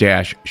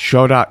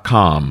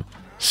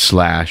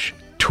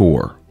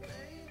risk-show.com/tour.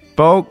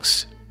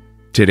 Folks,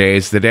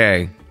 today's the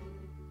day.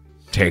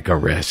 Take a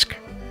risk.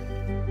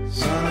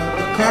 Son of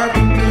a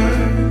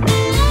carpenter,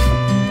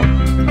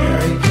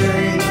 Mary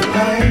carried the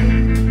light.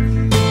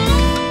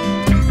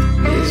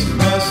 This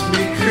must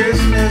be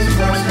Christmas,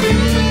 must be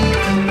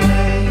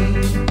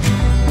tonight.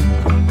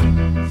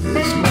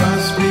 This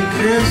must be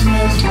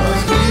Christmas,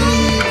 must be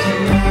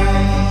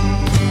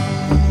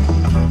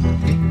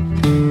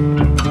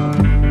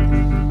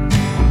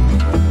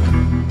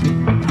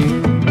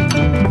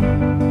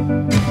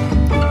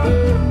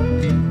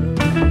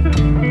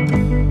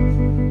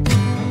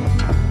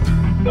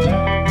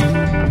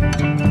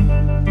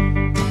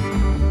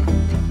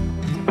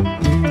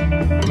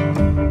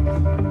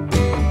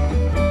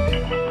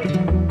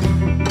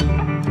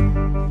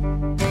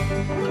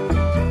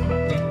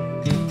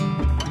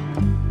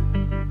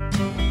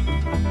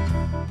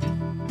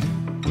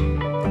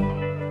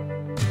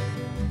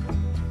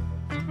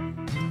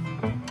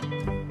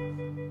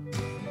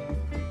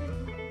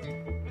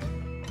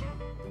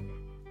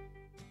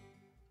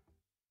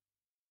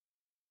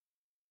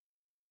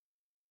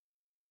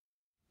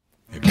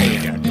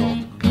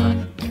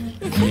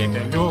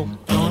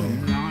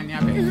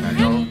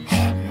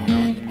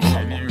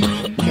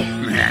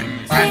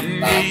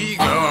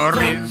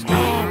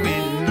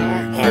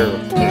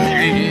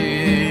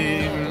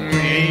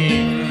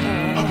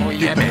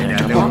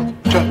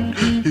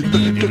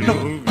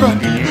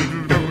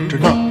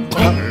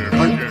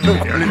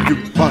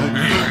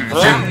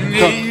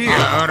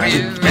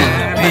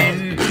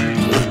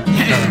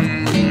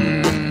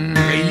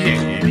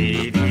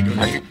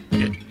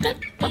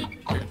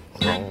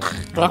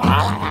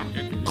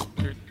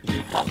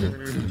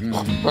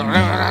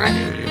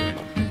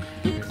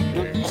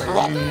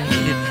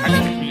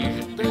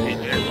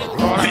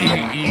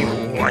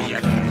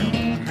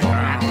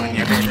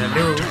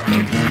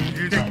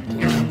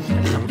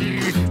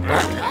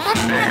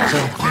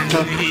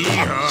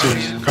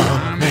Santa's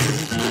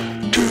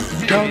coming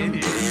to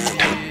town.